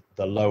the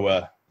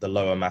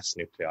lower mass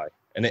nuclei,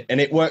 and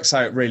it works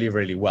out really,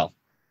 really well.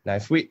 Now,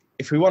 if we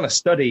want to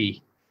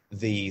study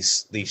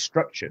these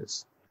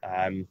structures,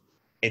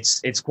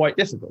 it's quite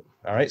difficult.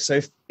 All right,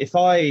 so if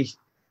I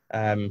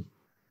And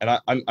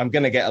I'm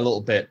going to get a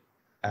little bit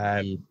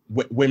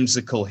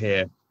whimsical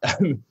here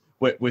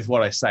with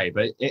what I say,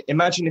 but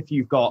imagine if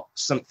you've got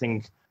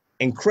something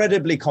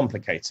incredibly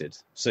complicated,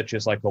 such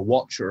as like a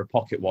watch or a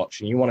pocket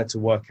watch, and you wanted to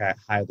work out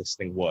how this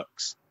thing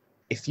works.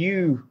 If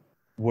you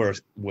were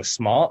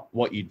smart,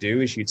 what you'd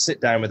do is you'd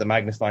sit down with a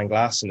magnifying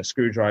glass and a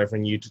screwdriver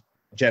and you'd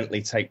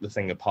gently take the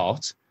thing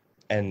apart.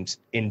 And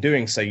in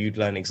doing so, you'd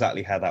learn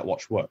exactly how that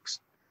watch works.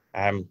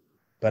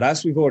 But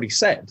as we've already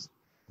said,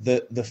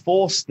 the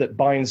force that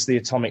binds the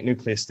atomic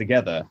nucleus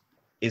together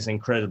is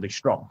incredibly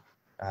strong.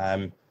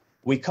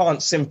 We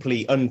can't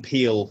simply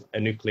unpeel a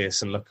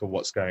nucleus and look at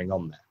what's going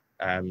on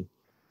there.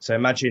 So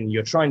imagine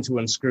you're trying to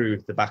unscrew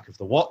the back of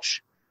the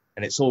watch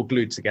and it's all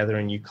glued together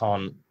and you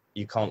can't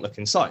look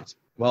inside.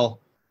 Well,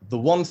 the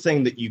one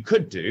thing that you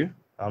could do,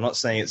 I'm not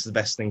saying it's the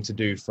best thing to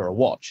do for a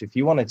watch. If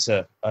you wanted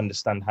to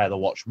understand how the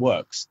watch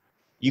works,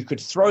 you could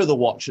throw the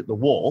watch at the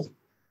wall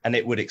and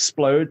it would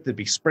explode. There'd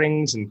be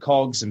springs and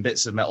cogs and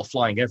bits of metal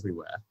flying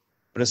everywhere.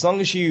 But as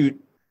long as you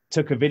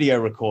took a video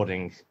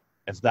recording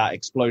of that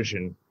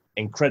explosion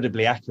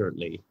incredibly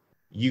accurately,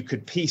 you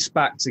could piece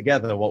back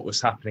together what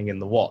was happening in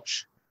the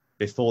watch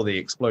before the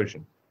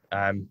explosion.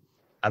 And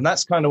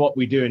that's kind of what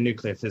we do in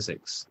nuclear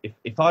physics.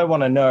 If I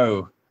want to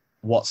know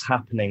what's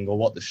happening or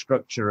what the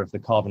structure of the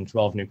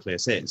carbon-12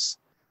 nucleus is,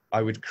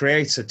 I would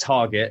create a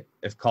target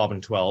of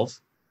carbon-12,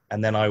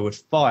 and then I would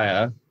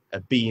fire a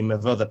beam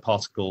of other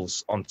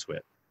particles onto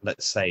it,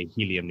 let's say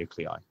helium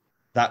nuclei.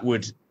 That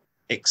would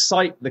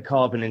excite the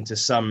carbon into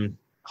some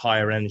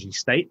higher energy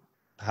state,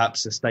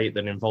 perhaps a state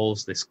that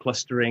involves this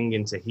clustering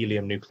into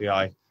helium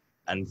nuclei,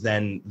 and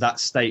then that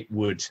state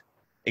would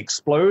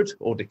explode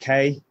or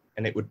decay,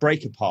 and it would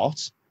break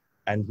apart,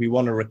 and we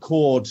want to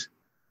record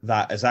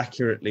that as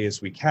accurately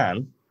as we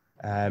can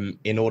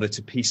in order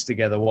to piece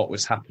together what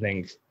was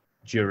happening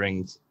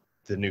during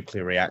the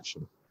nuclear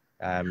reaction.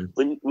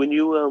 When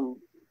you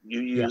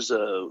use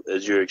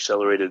as your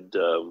accelerated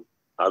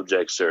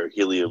objects are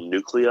helium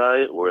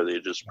nuclei, or are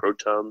they just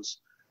protons?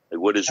 Like,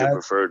 what is your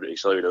preferred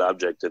accelerated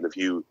object? And if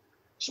you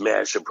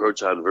smash a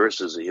proton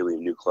versus a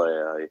helium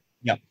nuclei,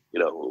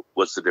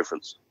 what's the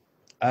difference?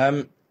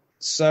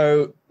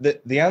 So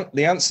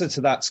the answer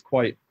to that's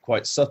quite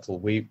subtle.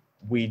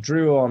 We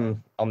drew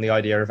on the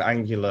idea of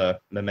angular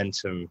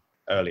momentum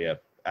earlier.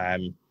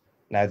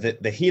 Now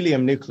the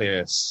helium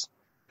nucleus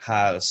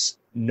has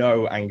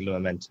no angular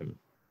momentum.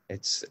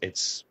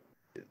 It's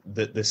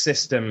the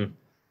system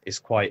is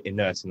quite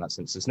inert in that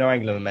sense. There's no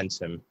angular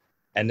momentum,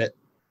 and at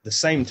the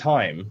same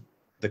time,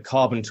 the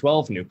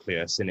carbon-12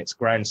 nucleus in its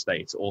ground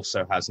state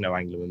also has no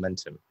angular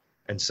momentum.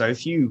 And so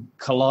if you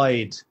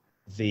collide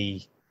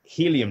the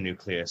helium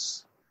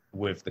nucleus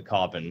with the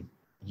carbon,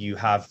 you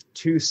have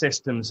two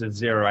systems of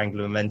zero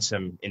angular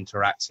momentum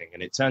interacting.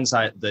 And it turns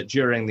out that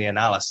during the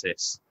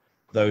analysis,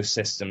 those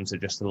systems are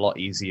just a lot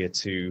easier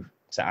to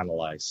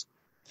analyze.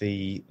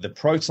 The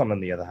proton, on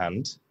the other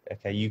hand,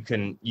 okay, you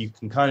can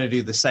kind of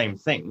do the same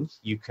thing.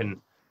 You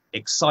can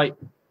excite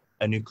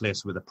a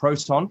nucleus with a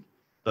proton,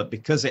 but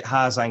because it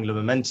has angular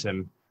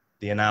momentum,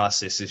 the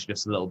analysis is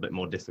just a little bit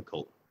more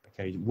difficult.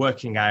 Okay,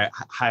 working out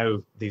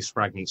how these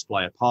fragments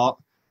fly apart,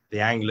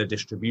 the angular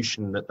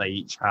distribution that they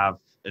each have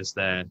as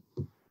they're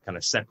kind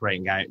of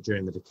separating out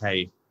during the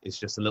decay is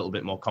just a little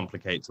bit more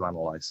complicated to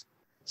analyze.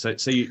 So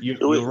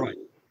you're right.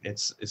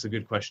 It's a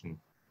good question.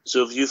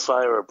 So if you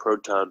fire a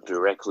proton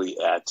directly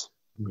at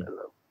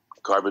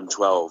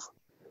carbon-12,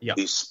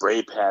 the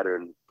spray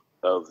pattern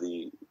of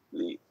the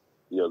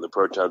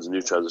protons and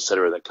neutrons, et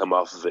cetera, that come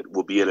off of it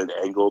will be at an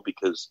angle,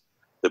 because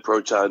the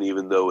proton,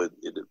 even though it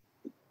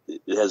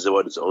has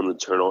its own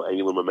internal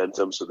angular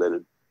momentum, so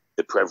that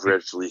it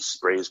preferentially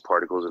sprays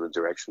particles in a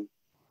direction.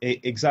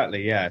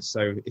 Exactly, yeah.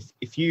 So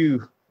if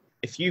you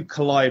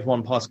collide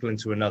one particle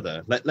into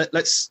another,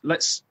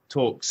 let's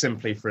talk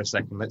simply for a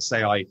second. Let's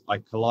say I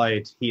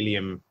collide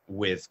helium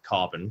with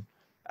carbon.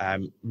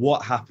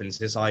 What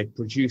happens is I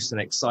produce an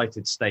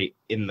excited state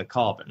in the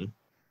carbon,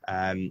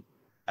 and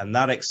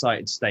that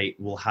excited state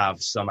will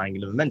have some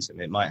angular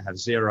momentum. It might have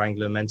zero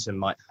angular momentum,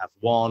 might have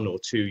 1 or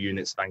 2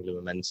 units of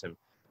angular momentum.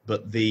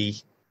 But the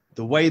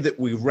way that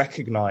we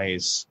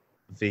recognize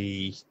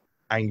the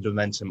angular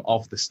momentum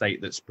of the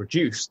state that's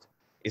produced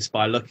is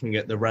by looking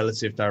at the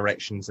relative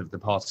directions of the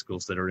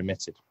particles that are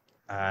emitted.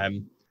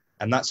 And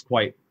that's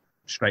quite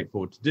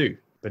straightforward to do.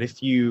 But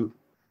if you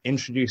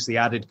introduce the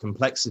added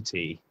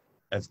complexity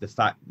of the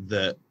fact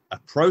that a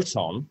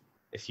proton,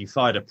 if you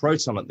fired a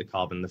proton at the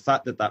carbon, the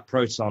fact that that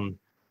proton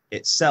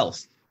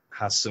itself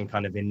has some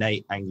kind of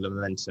innate angular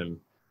momentum,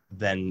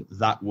 then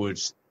that would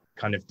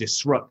kind of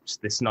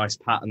disrupt this nice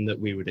pattern that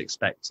we would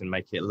expect and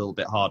make it a little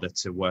bit harder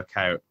to work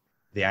out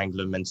the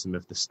angular momentum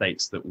of the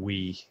states that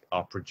we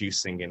are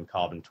producing in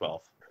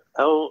carbon-12.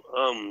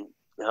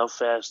 How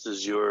fast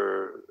is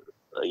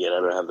again,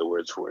 I don't have the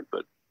words for it,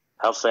 but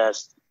how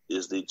fast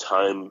is the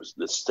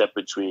step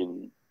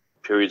between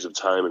periods of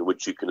time in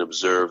which you can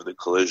observe the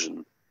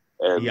collision?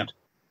 And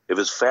if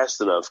it's fast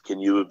enough,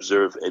 can you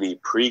observe any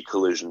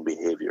pre-collision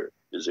behavior?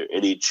 Is there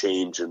any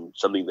change in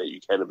something that you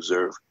can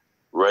observe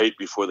right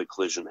before the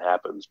collision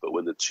happens, but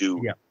when the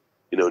two,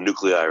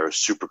 nuclei are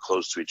super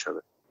close to each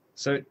other.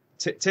 So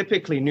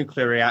typically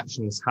nuclear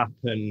reactions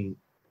happen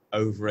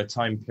over a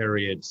time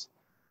period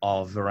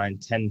of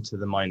around 10 to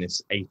the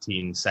minus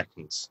 18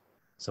 seconds.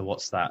 So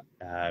what's that?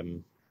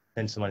 10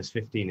 to the minus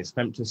 15 is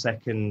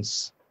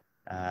femtoseconds.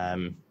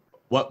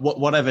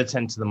 Whatever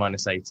 10 to the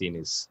minus 18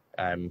 is.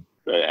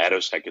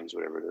 Attoseconds,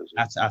 whatever it is.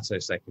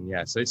 Attosecond,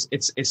 yeah. So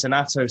it's an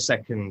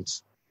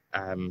attosecond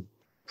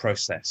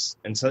process.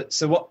 And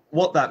so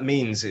what that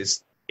means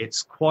is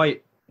it's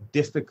quite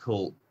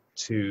difficult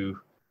to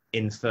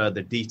infer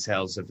the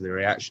details of the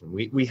reaction.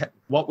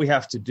 What we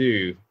have to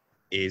do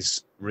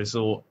is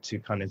resort to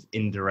kind of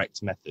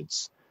indirect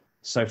methods.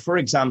 So for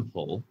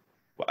example,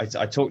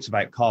 I talked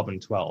about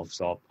carbon-12,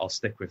 so I'll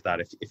stick with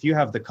that. If you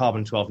have the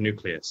carbon-12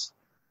 nucleus,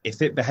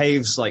 if it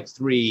behaves like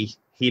 3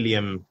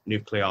 helium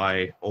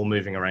nuclei all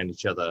moving around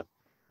each other,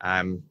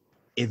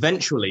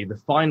 eventually the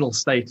final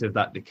state of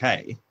that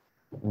decay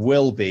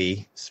will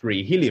be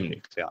 3 helium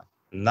nuclei.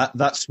 And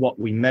that's what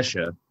we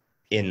measure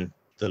in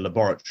the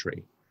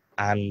laboratory.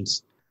 And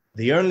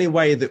the only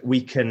way that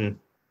we can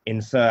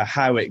infer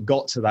how it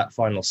got to that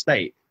final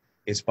state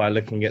is by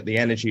looking at the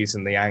energies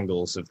and the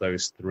angles of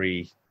those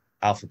 3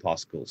 alpha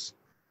particles.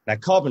 Now,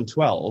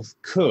 carbon-12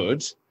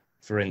 could,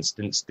 for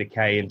instance,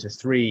 decay into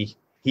 3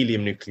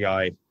 helium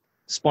nuclei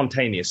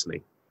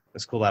spontaneously.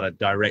 Let's call that a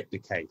direct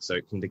decay. So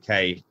it can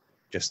decay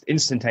just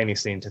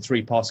instantaneously into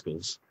 3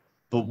 particles.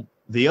 But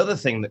the other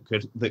thing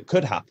that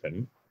could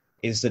happen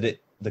is that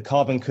the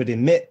carbon could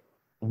emit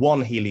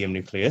 1 helium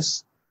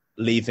nucleus,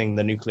 leaving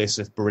the nucleus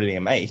of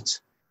beryllium-8,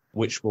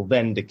 which will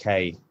then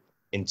decay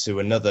into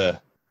another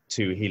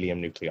 2 helium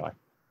nuclei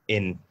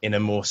in a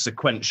more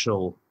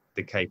sequential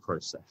decay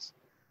process.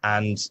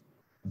 And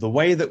the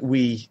way that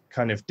we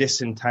kind of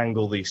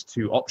disentangle these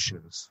 2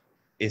 options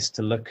is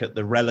to look at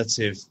the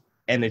relative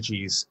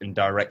energies and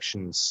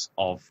directions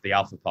of the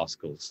alpha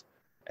particles.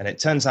 And it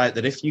turns out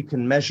that if you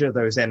can measure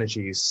those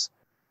energies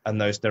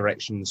and those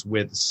directions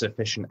with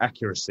sufficient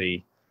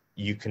accuracy,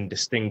 you can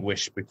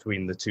distinguish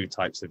between the 2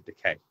 types of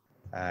decay.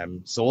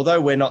 So although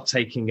we're not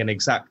taking an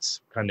exact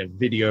kind of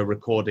video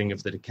recording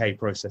of the decay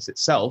process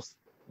itself,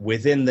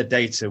 within the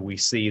data, we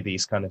see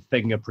these kind of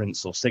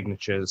fingerprints or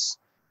signatures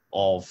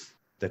of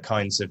the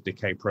kinds of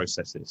decay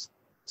processes.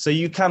 So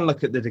you can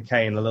look at the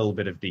decay in a little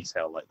bit of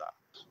detail like that.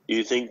 Do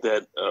you think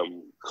that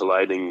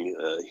colliding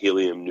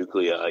helium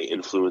nuclei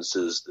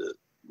influences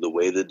the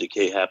way the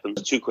decay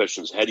happens? 2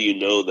 questions. How do you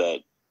know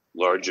that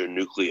larger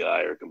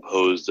nuclei are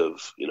composed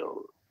of,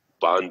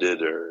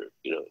 bonded or,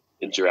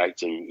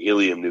 interacting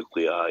helium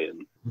nuclei?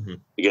 And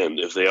again,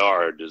 if they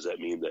are, does that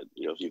mean that,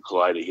 if you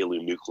collide a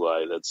helium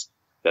nuclei,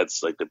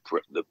 that's like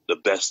the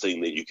best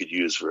thing that you could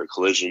use for a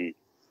collision,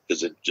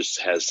 because it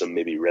just has some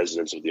maybe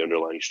resonance of the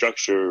underlying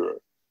structure, or,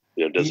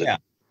 does it?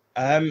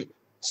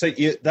 So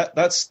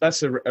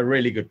that's a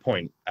really good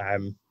point.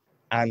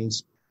 And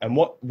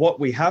what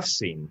we have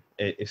seen,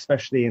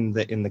 especially in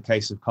the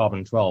case of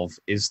carbon-12,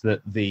 is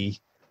that the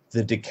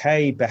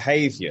decay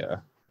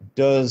behavior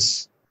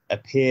does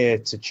appear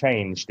to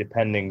change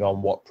depending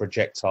on what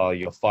projectile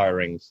you're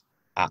firing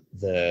at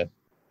the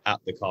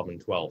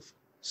carbon-12.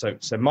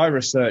 So my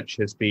research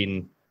has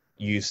been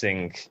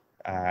using,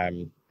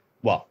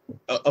 up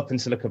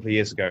until a couple of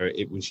years ago,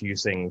 it was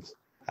using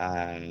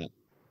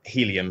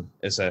helium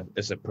as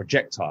a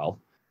projectile.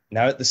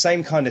 Now, at the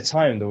same kind of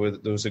time, there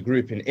was a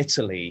group in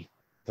Italy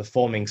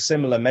performing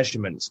similar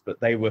measurements,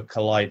 but they were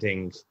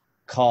colliding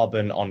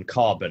carbon on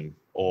carbon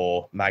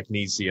or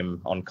magnesium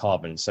on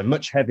carbon, so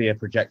much heavier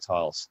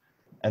projectiles.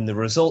 And the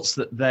results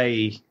that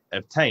they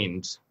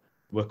obtained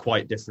were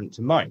quite different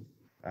to mine.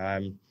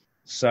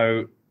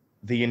 So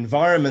the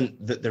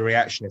environment that the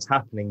reaction is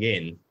happening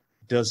in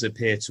does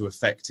appear to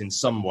affect in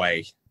some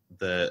way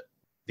the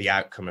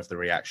outcome of the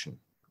reaction.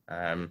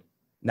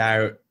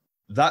 Now,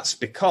 that's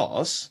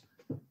because,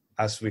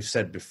 as we've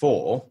said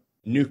before,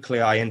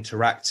 nuclei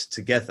interact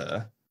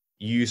together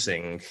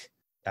using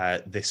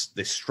this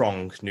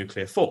strong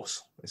nuclear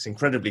force. It's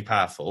incredibly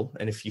powerful.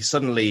 And if you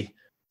suddenly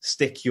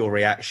stick your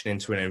reaction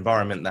into an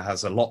environment that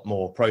has a lot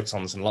more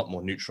protons and a lot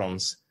more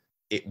neutrons,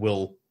 it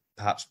will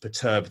perhaps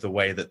perturb the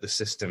way that the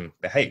system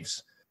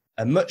behaves.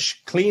 A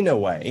much cleaner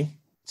way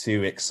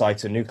to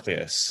excite a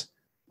nucleus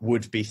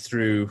would be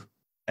through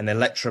an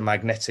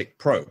electromagnetic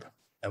probe.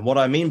 And what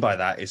I mean by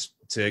that is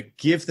to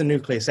give the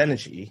nucleus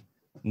energy,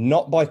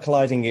 not by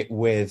colliding it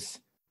with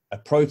a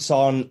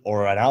proton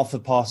or an alpha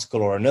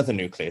particle or another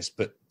nucleus,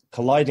 but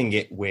colliding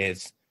it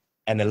with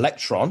an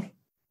electron,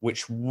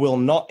 which will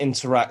not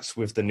interact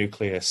with the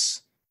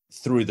nucleus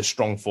through the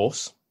strong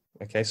force.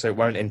 Okay, so it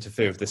won't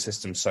interfere with the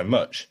system so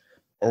much.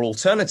 Or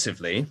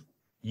alternatively,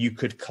 you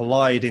could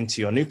collide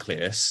into your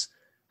nucleus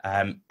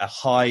a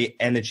high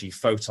energy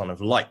photon of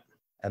light.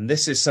 And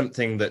this is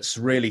something that's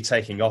really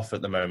taking off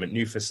at the moment.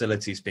 New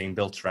facilities being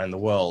built around the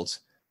world,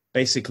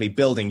 basically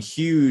building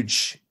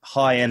huge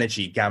high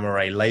energy gamma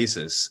ray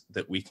lasers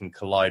that we can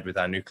collide with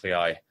our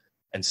nuclei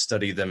and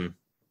study them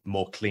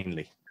more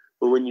cleanly.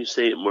 Well, when you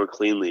say it more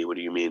cleanly, what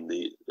do you mean?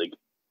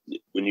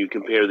 when you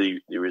compare the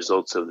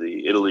results of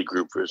the Italy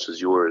group versus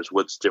yours,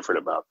 what's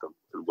different about them,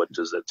 and what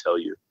does that tell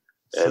you?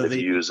 And if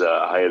you use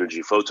a high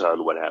energy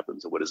photon, what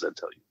happens, and what does that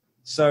tell you?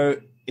 So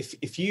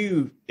if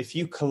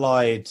you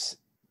collide,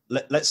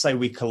 let's say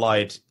we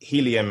collide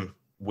helium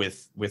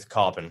with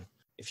carbon.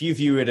 If you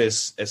view it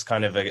as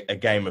kind of a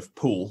game of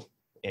pool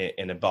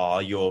in a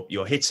bar,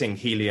 you're hitting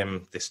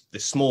helium, this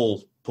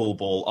small pool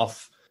ball,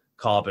 off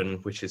carbon,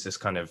 which is this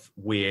kind of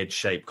weird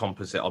shaped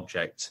composite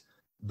object.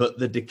 But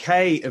the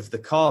decay of the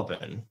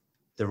carbon,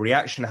 the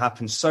reaction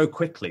happens so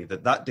quickly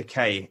that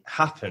decay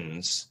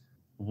happens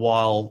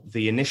while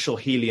the initial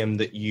helium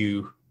that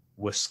you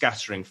were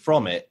scattering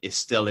from it is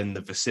still in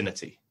the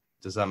vicinity.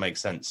 Does that make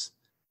sense?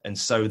 And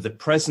so the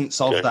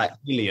presence of that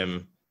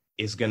helium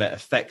is going to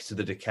affect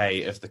the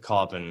decay of the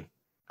carbon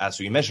as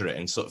we measure it,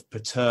 and sort of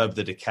perturb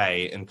the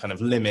decay and kind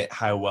of limit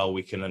how well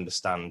we can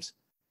understand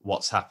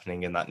what's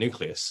happening in that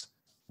nucleus.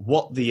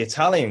 What the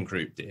Italian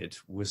group did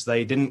was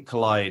they didn't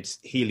collide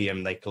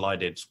helium, they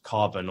collided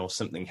carbon or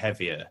something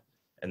heavier,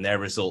 and their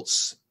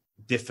results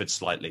differed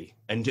slightly.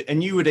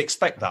 And you would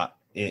expect that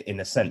in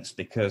a sense,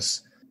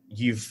 because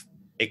you've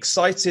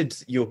excited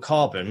your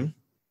carbon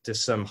to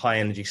some high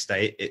energy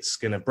state, it's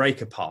going to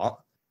break apart.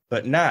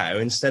 But now,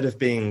 instead of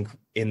being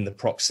in the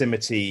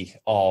proximity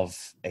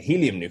of a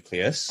helium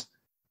nucleus,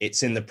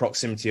 it's in the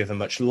proximity of a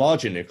much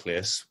larger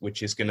nucleus,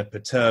 which is going to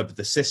perturb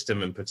the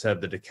system and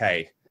perturb the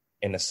decay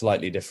in a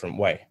slightly different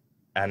way.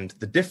 And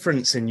the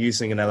difference in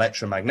using an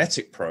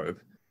electromagnetic probe,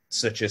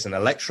 such as an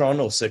electron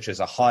or such as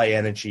a high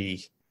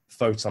energy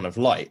photon of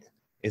light,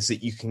 is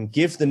that you can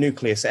give the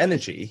nucleus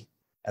energy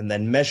and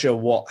then measure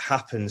what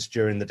happens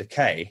during the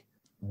decay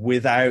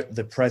without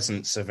the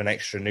presence of an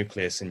extra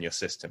nucleus in your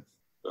system.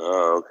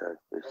 Oh, okay.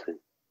 I see.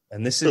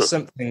 And this is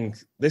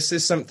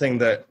something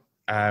that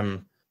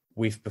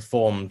we've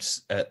performed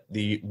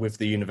with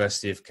the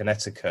University of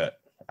Connecticut,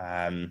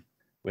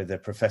 with a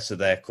professor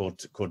there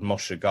called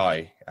Moshe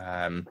Guy.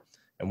 And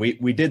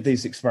we did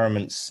these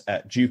experiments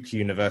at Duke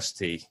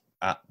University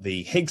at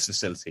the Higgs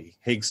facility.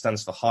 Higgs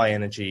stands for high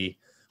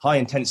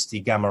intensity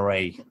gamma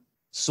ray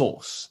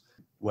source,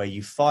 where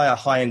you fire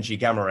high energy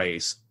gamma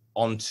rays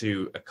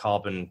onto a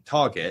carbon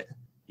target,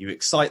 you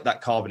excite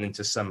that carbon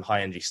into some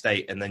high energy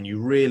state, and then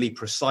you really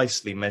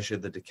precisely measure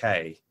the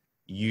decay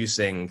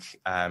using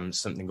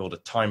something called a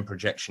time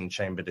projection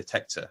chamber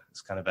detector.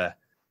 It's kind of a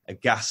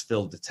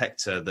gas-filled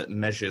detector that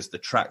measures the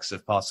tracks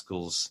of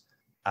particles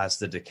as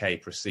the decay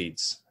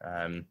proceeds.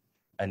 And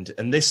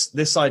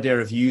this idea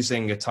of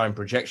using a time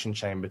projection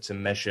chamber to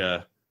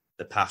measure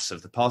the paths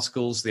of the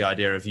particles, the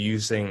idea of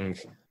using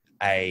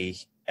a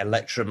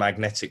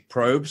electromagnetic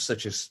probe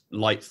such as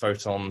light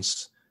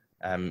photons,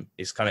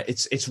 is kind of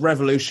it's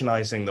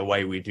revolutionizing the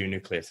way we do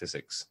nuclear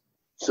physics.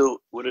 So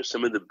what are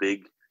some of the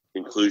big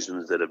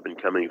conclusions that have been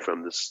coming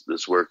from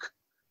this work,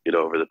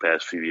 over the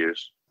past few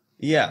years?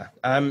 Yeah.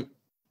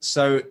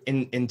 So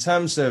in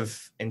terms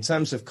of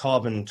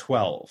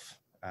carbon-12,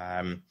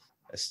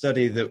 a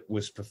study that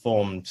was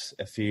performed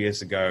a few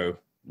years ago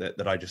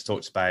that I just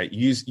talked about,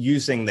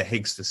 using the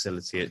Higgs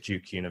facility at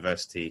Duke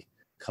University,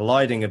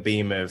 colliding a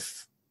beam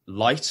of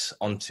light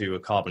onto a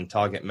carbon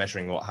target,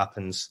 measuring what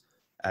happens.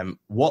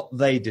 What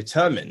they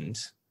determined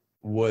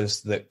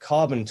was that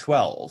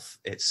carbon-12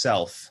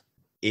 itself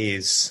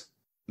is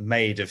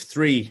made of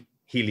 3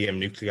 helium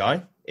nuclei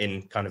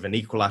in kind of an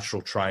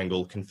equilateral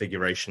triangle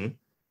configuration,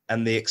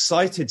 and the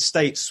excited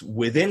states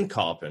within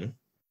carbon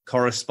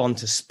correspond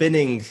to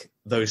spinning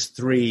those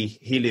 3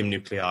 helium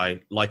nuclei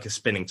like a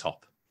spinning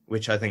top,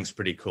 which I think is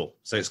pretty cool.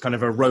 So it's kind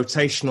of a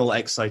rotational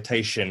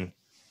excitation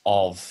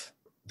of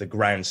the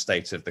ground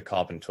state of the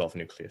carbon-12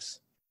 nucleus.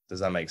 Does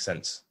that make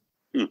sense?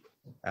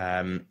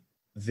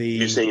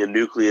 You're saying a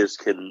nucleus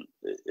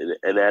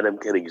an atom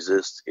can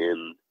exist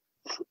in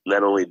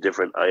not only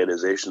different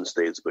ionization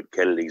states, but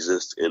can it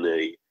exist in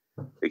a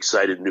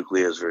excited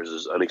nucleus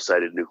versus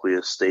unexcited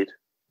nucleus state,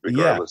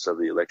 regardless of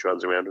the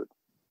electrons around it?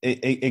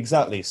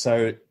 Exactly.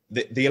 So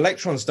the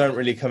electrons don't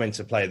really come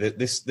into play.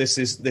 This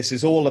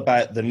is all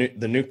about the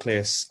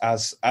nucleus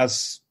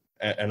as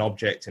an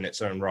object in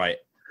its own right.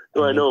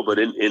 No, I know, but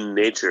in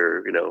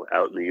nature,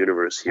 out in the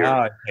universe here,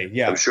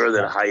 I'm sure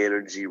that high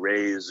energy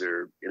rays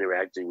are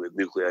interacting with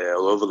nuclei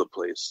all over the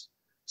place.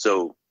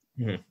 So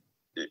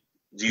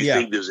do you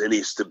think there's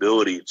any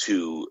stability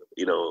to,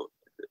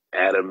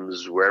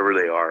 atoms wherever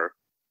they are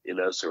in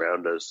us,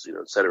 around us,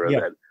 et cetera,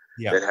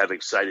 that have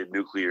excited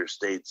nuclear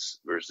states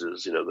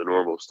versus, the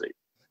normal state?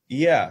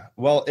 Yeah,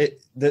 well,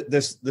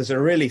 there's a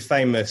really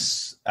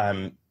famous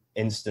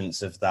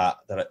instance of that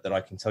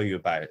I can tell you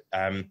about.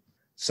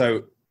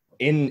 So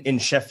in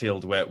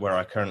Sheffield, where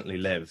I currently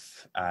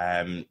live,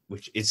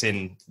 which is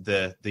in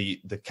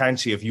the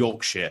county of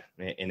Yorkshire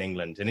in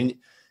England, and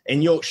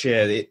in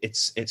Yorkshire,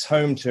 it's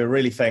home to a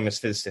really famous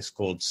physicist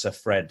called Sir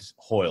Fred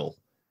Hoyle,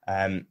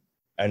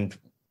 and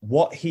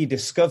what he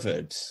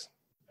discovered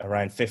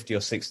around 50 or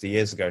 60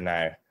 years ago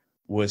now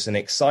was an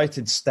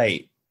excited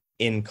state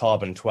in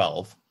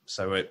carbon-12.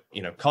 So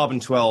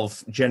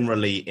carbon-12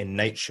 generally in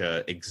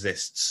nature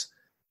exists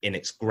in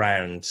its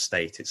ground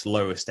state, its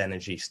lowest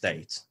energy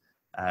state.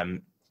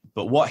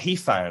 But what he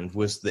found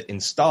was that in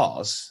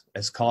stars,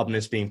 as carbon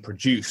is being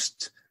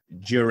produced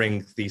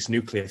during these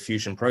nuclear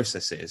fusion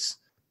processes,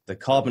 the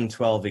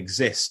carbon-12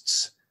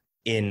 exists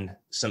in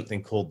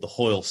something called the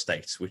Hoyle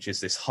state, which is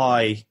this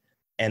high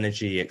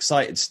energy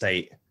excited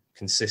state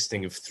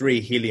consisting of 3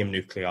 helium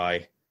nuclei.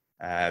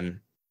 And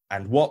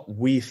what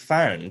we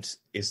found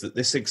is that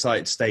this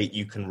excited state,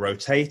 you can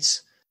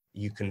rotate,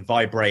 you can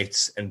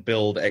vibrate and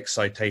build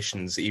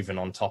excitations even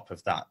on top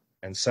of that.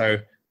 And so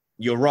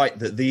you're right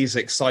that these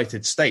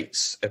excited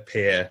states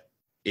appear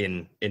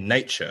in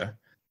nature.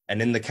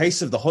 And in the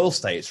case of the Hoyle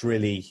state, it's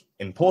really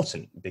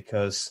important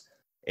because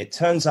it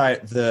turns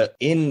out that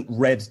in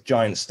red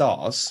giant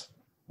stars,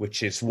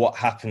 which is what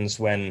happens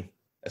when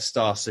a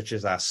star such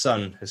as our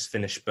sun has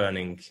finished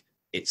burning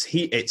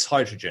its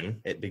hydrogen,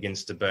 it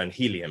begins to burn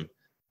helium.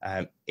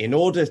 In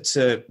order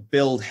to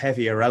build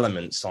heavier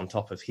elements on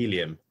top of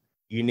helium,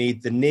 you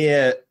need the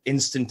near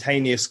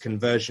instantaneous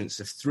convergence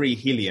of 3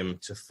 helium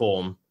to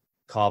form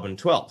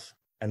carbon-12.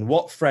 And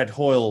what Fred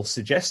Hoyle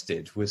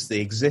suggested was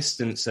the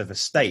existence of a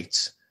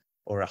state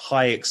or a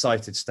high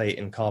excited state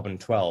in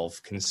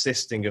carbon-12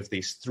 consisting of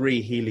these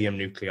 3 helium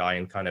nuclei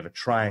in kind of a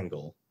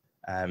triangle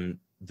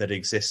that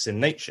exists in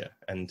nature.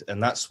 And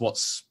that's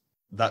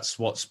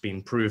what's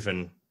been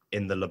proven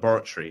in the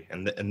laboratory.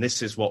 And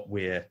this is what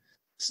we're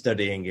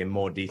studying in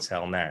more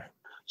detail now.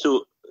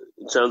 So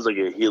it sounds like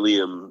a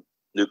helium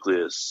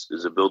nucleus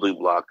is a building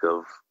block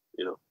of,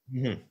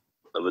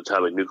 of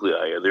atomic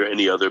nuclei. Are there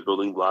any other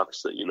building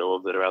blocks that you know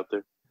of that are out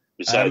there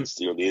besides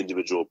the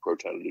individual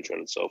proton and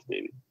neutron itself,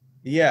 maybe?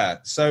 Yeah.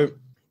 So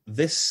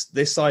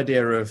this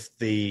idea of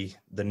the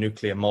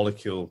nuclear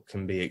molecule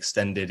can be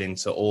extended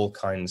into all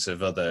kinds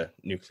of other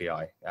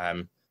nuclei.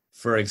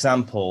 For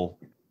example,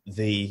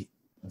 the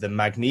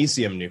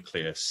magnesium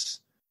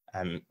nucleus.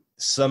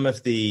 Some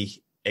of the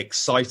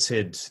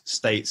excited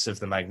states of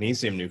the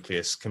magnesium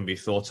nucleus can be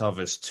thought of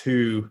as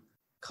 2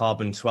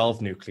 carbon-12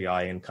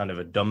 nuclei in kind of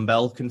a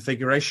dumbbell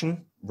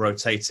configuration,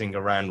 rotating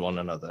around one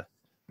another.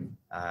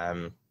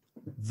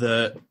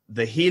 The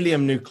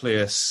helium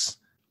nucleus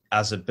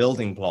as a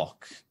building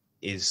block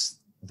is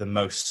the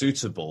most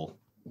suitable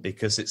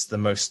because it's the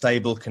most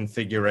stable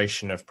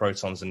configuration of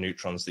protons and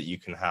neutrons that you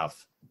can have.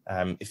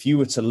 If you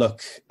were to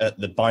look at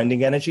the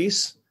binding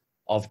energies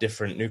of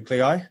different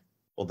nuclei,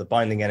 or the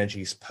binding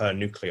energies per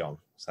nucleon,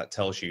 so that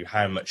tells you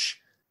how much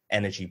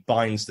energy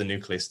binds the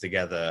nucleus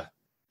together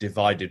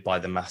divided by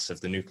the mass of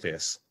the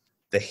nucleus.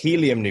 The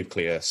helium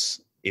nucleus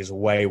is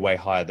way, way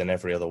higher than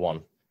every other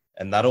one.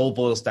 And that all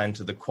boils down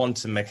to the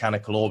quantum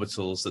mechanical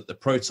orbitals that the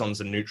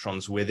protons and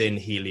neutrons within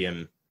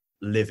helium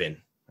live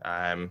in.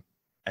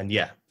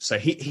 So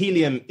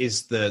helium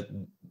is the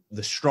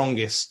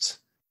strongest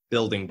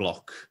building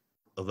block,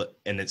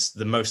 and it's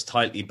the most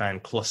tightly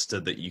bound cluster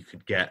that you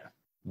could get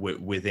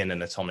within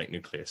an atomic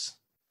nucleus.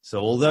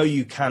 So although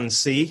you can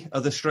see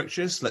other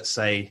structures, let's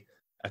say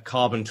a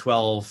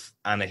carbon-12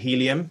 and a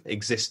helium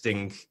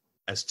existing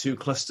as 2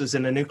 clusters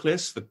in a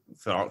nucleus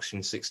for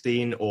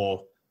oxygen-16,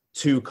 or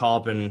 2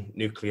 carbon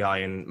nuclei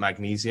in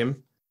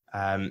magnesium,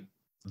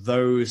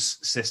 those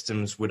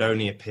systems would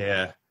only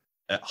appear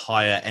at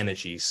higher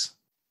energies.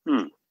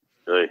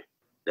 Right.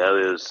 That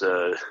is,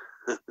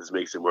 this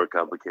makes it more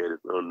complicated.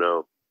 Oh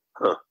no.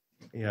 Huh.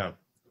 Yeah.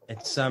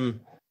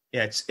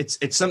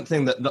 It's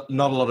something that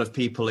not a lot of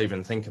people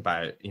even think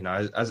about.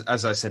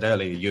 As I said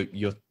earlier,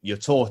 you're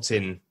taught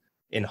in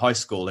high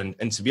school,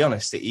 and to be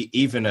honest,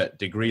 even at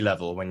degree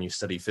level when you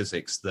study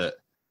physics, that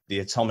the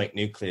atomic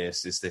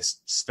nucleus is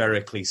this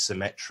spherically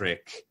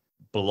symmetric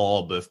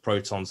blob of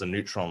protons and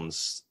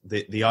neutrons.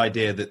 The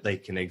idea that they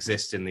can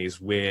exist in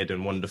these weird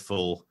and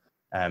wonderful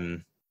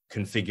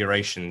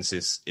configurations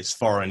is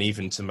foreign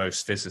even to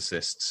most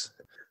physicists.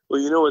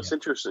 Well, what's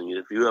interesting,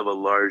 if you have a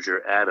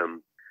larger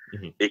atom,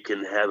 it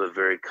can have a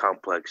very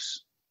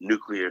complex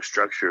nuclear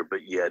structure, but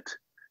yet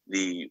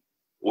the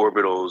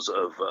orbitals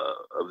of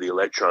the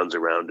electrons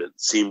around it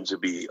seem to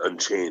be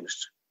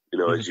unchanged.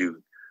 As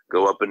you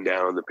go up and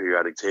down the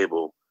periodic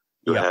table,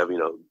 you'll have,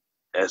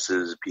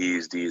 S's,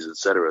 P's, D's,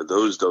 etc.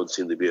 Those don't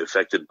seem to be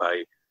affected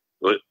by,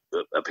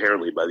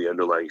 apparently, by the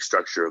underlying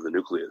structure of the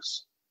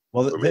nucleus.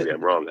 Well, or maybe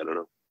I'm wrong. I don't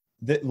know.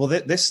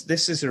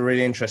 This is a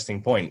really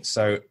interesting point.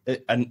 So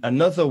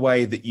another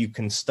way that you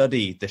can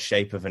study the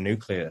shape of a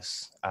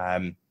nucleus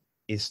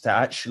is to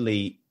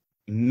actually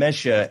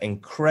measure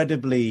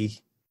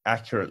incredibly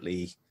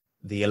accurately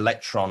the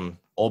electron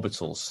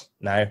orbitals.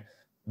 Now,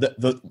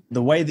 the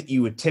way that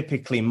you would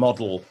typically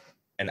model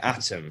an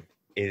atom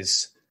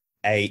is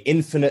a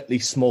infinitely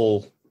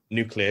small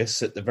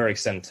nucleus at the very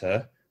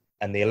center,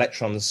 and the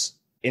electrons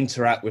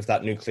interact with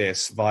that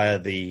nucleus via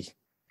the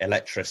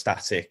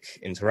electrostatic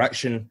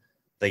interaction.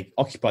 They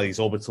occupy these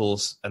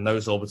orbitals, and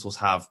those orbitals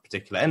have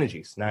particular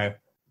energies. Now,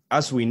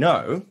 as we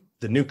know,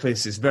 the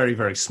nucleus is very,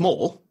 very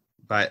small,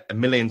 about 1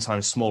 million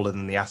times smaller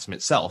than the atom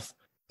itself,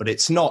 but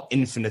it's not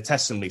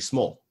infinitesimally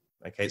small.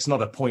 Okay, it's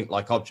not a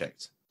point-like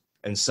object.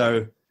 And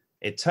so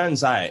it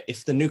turns out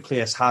if the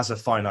nucleus has a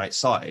finite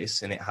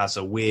size and it has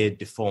a weird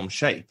deformed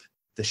shape,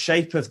 the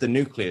shape of the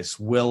nucleus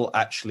will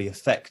actually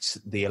affect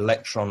the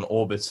electron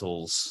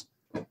orbitals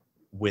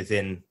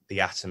within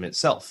the atom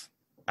itself.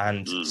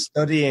 And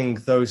studying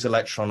those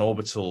electron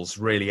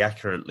orbitals really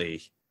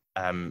accurately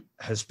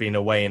has been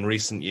a way in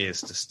recent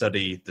years to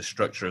study the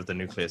structure of the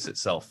nucleus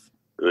itself.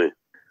 Really?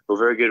 Well,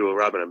 very good. Well,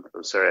 Robin,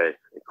 I'm sorry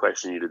I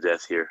questioned you to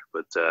death here,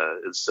 but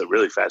it's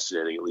really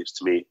fascinating, at least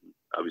to me,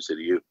 obviously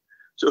to you.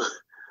 So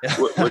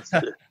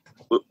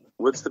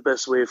what's the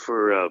best way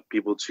for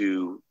people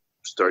to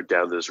start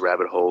down this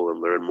rabbit hole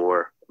and learn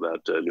more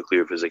about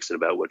nuclear physics and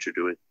about what you're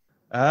doing?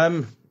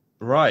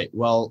 Right.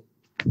 Well,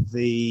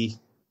 the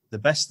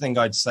best thing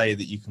I'd say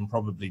that you can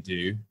probably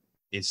do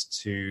is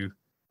to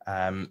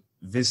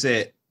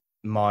visit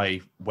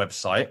my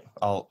website.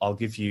 I'll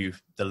give you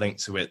the link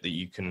to it that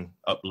you can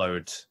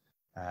upload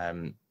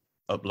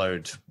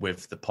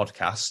with the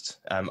podcast.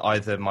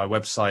 Either my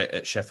website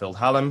at Sheffield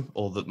Hallam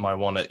or my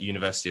one at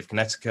University of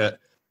Connecticut.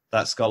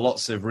 That's got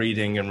lots of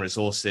reading and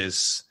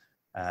resources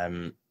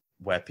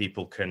where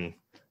people can,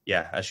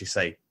 as you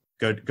say,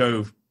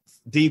 go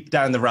deep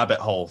down the rabbit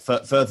hole,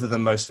 further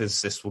than most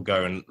physicists will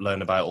go, and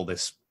learn about all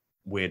this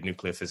weird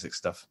nuclear physics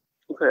stuff.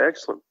 Okay,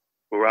 excellent.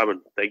 Well,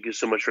 Robin, thank you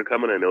so much for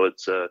coming. I know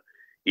it's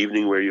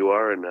evening where you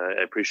are, and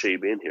I appreciate you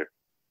being here.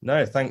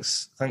 No,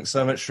 thanks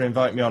so much for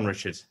inviting me on,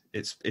 Richard.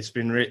 It's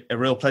been a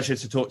real pleasure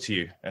to talk to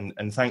you,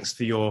 and thanks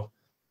for your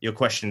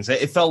questions.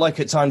 It felt like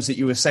at times that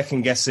you were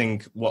second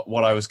guessing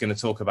what I was going to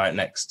talk about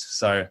next.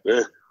 So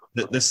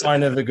the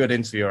sign of a good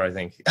interviewer, I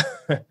think.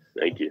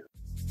 Thank you.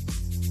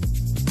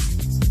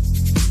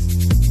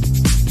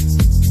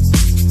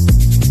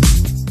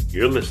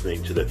 You're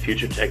listening to the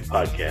Future Tech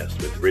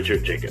Podcast with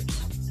Richard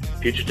Jacobs.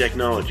 Future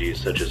technologies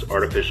such as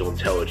artificial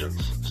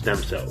intelligence, stem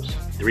cells,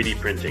 3D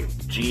printing,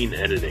 gene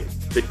editing,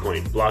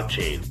 Bitcoin,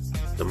 blockchain,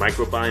 the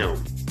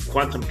microbiome,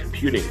 quantum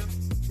computing,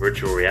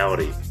 virtual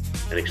reality,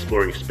 and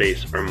exploring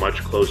space are much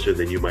closer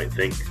than you might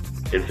think.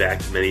 In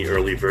fact, many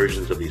early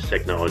versions of these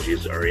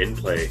technologies are in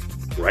play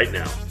right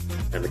now,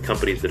 and the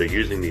companies that are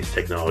using these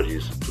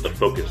technologies are the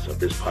focus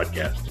of this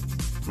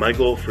podcast. My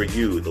goal for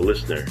you, the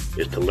listener,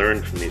 is to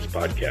learn from these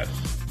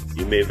podcasts.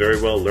 You may very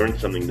well learn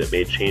something that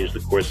may change the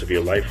course of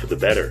your life for the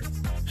better,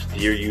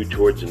 steer you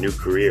towards a new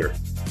career,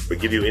 or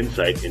give you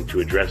insight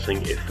into addressing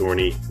a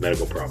thorny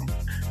medical problem.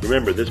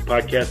 Remember, this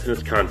podcast and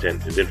its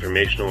content is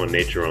informational in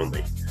nature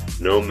only.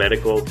 No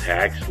medical,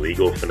 tax,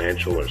 legal,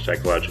 financial, or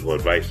psychological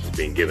advice is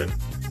being given.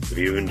 If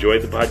you've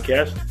enjoyed the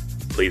podcast,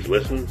 please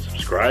listen,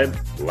 subscribe,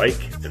 like,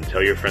 and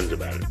tell your friends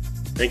about it.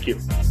 Thank you.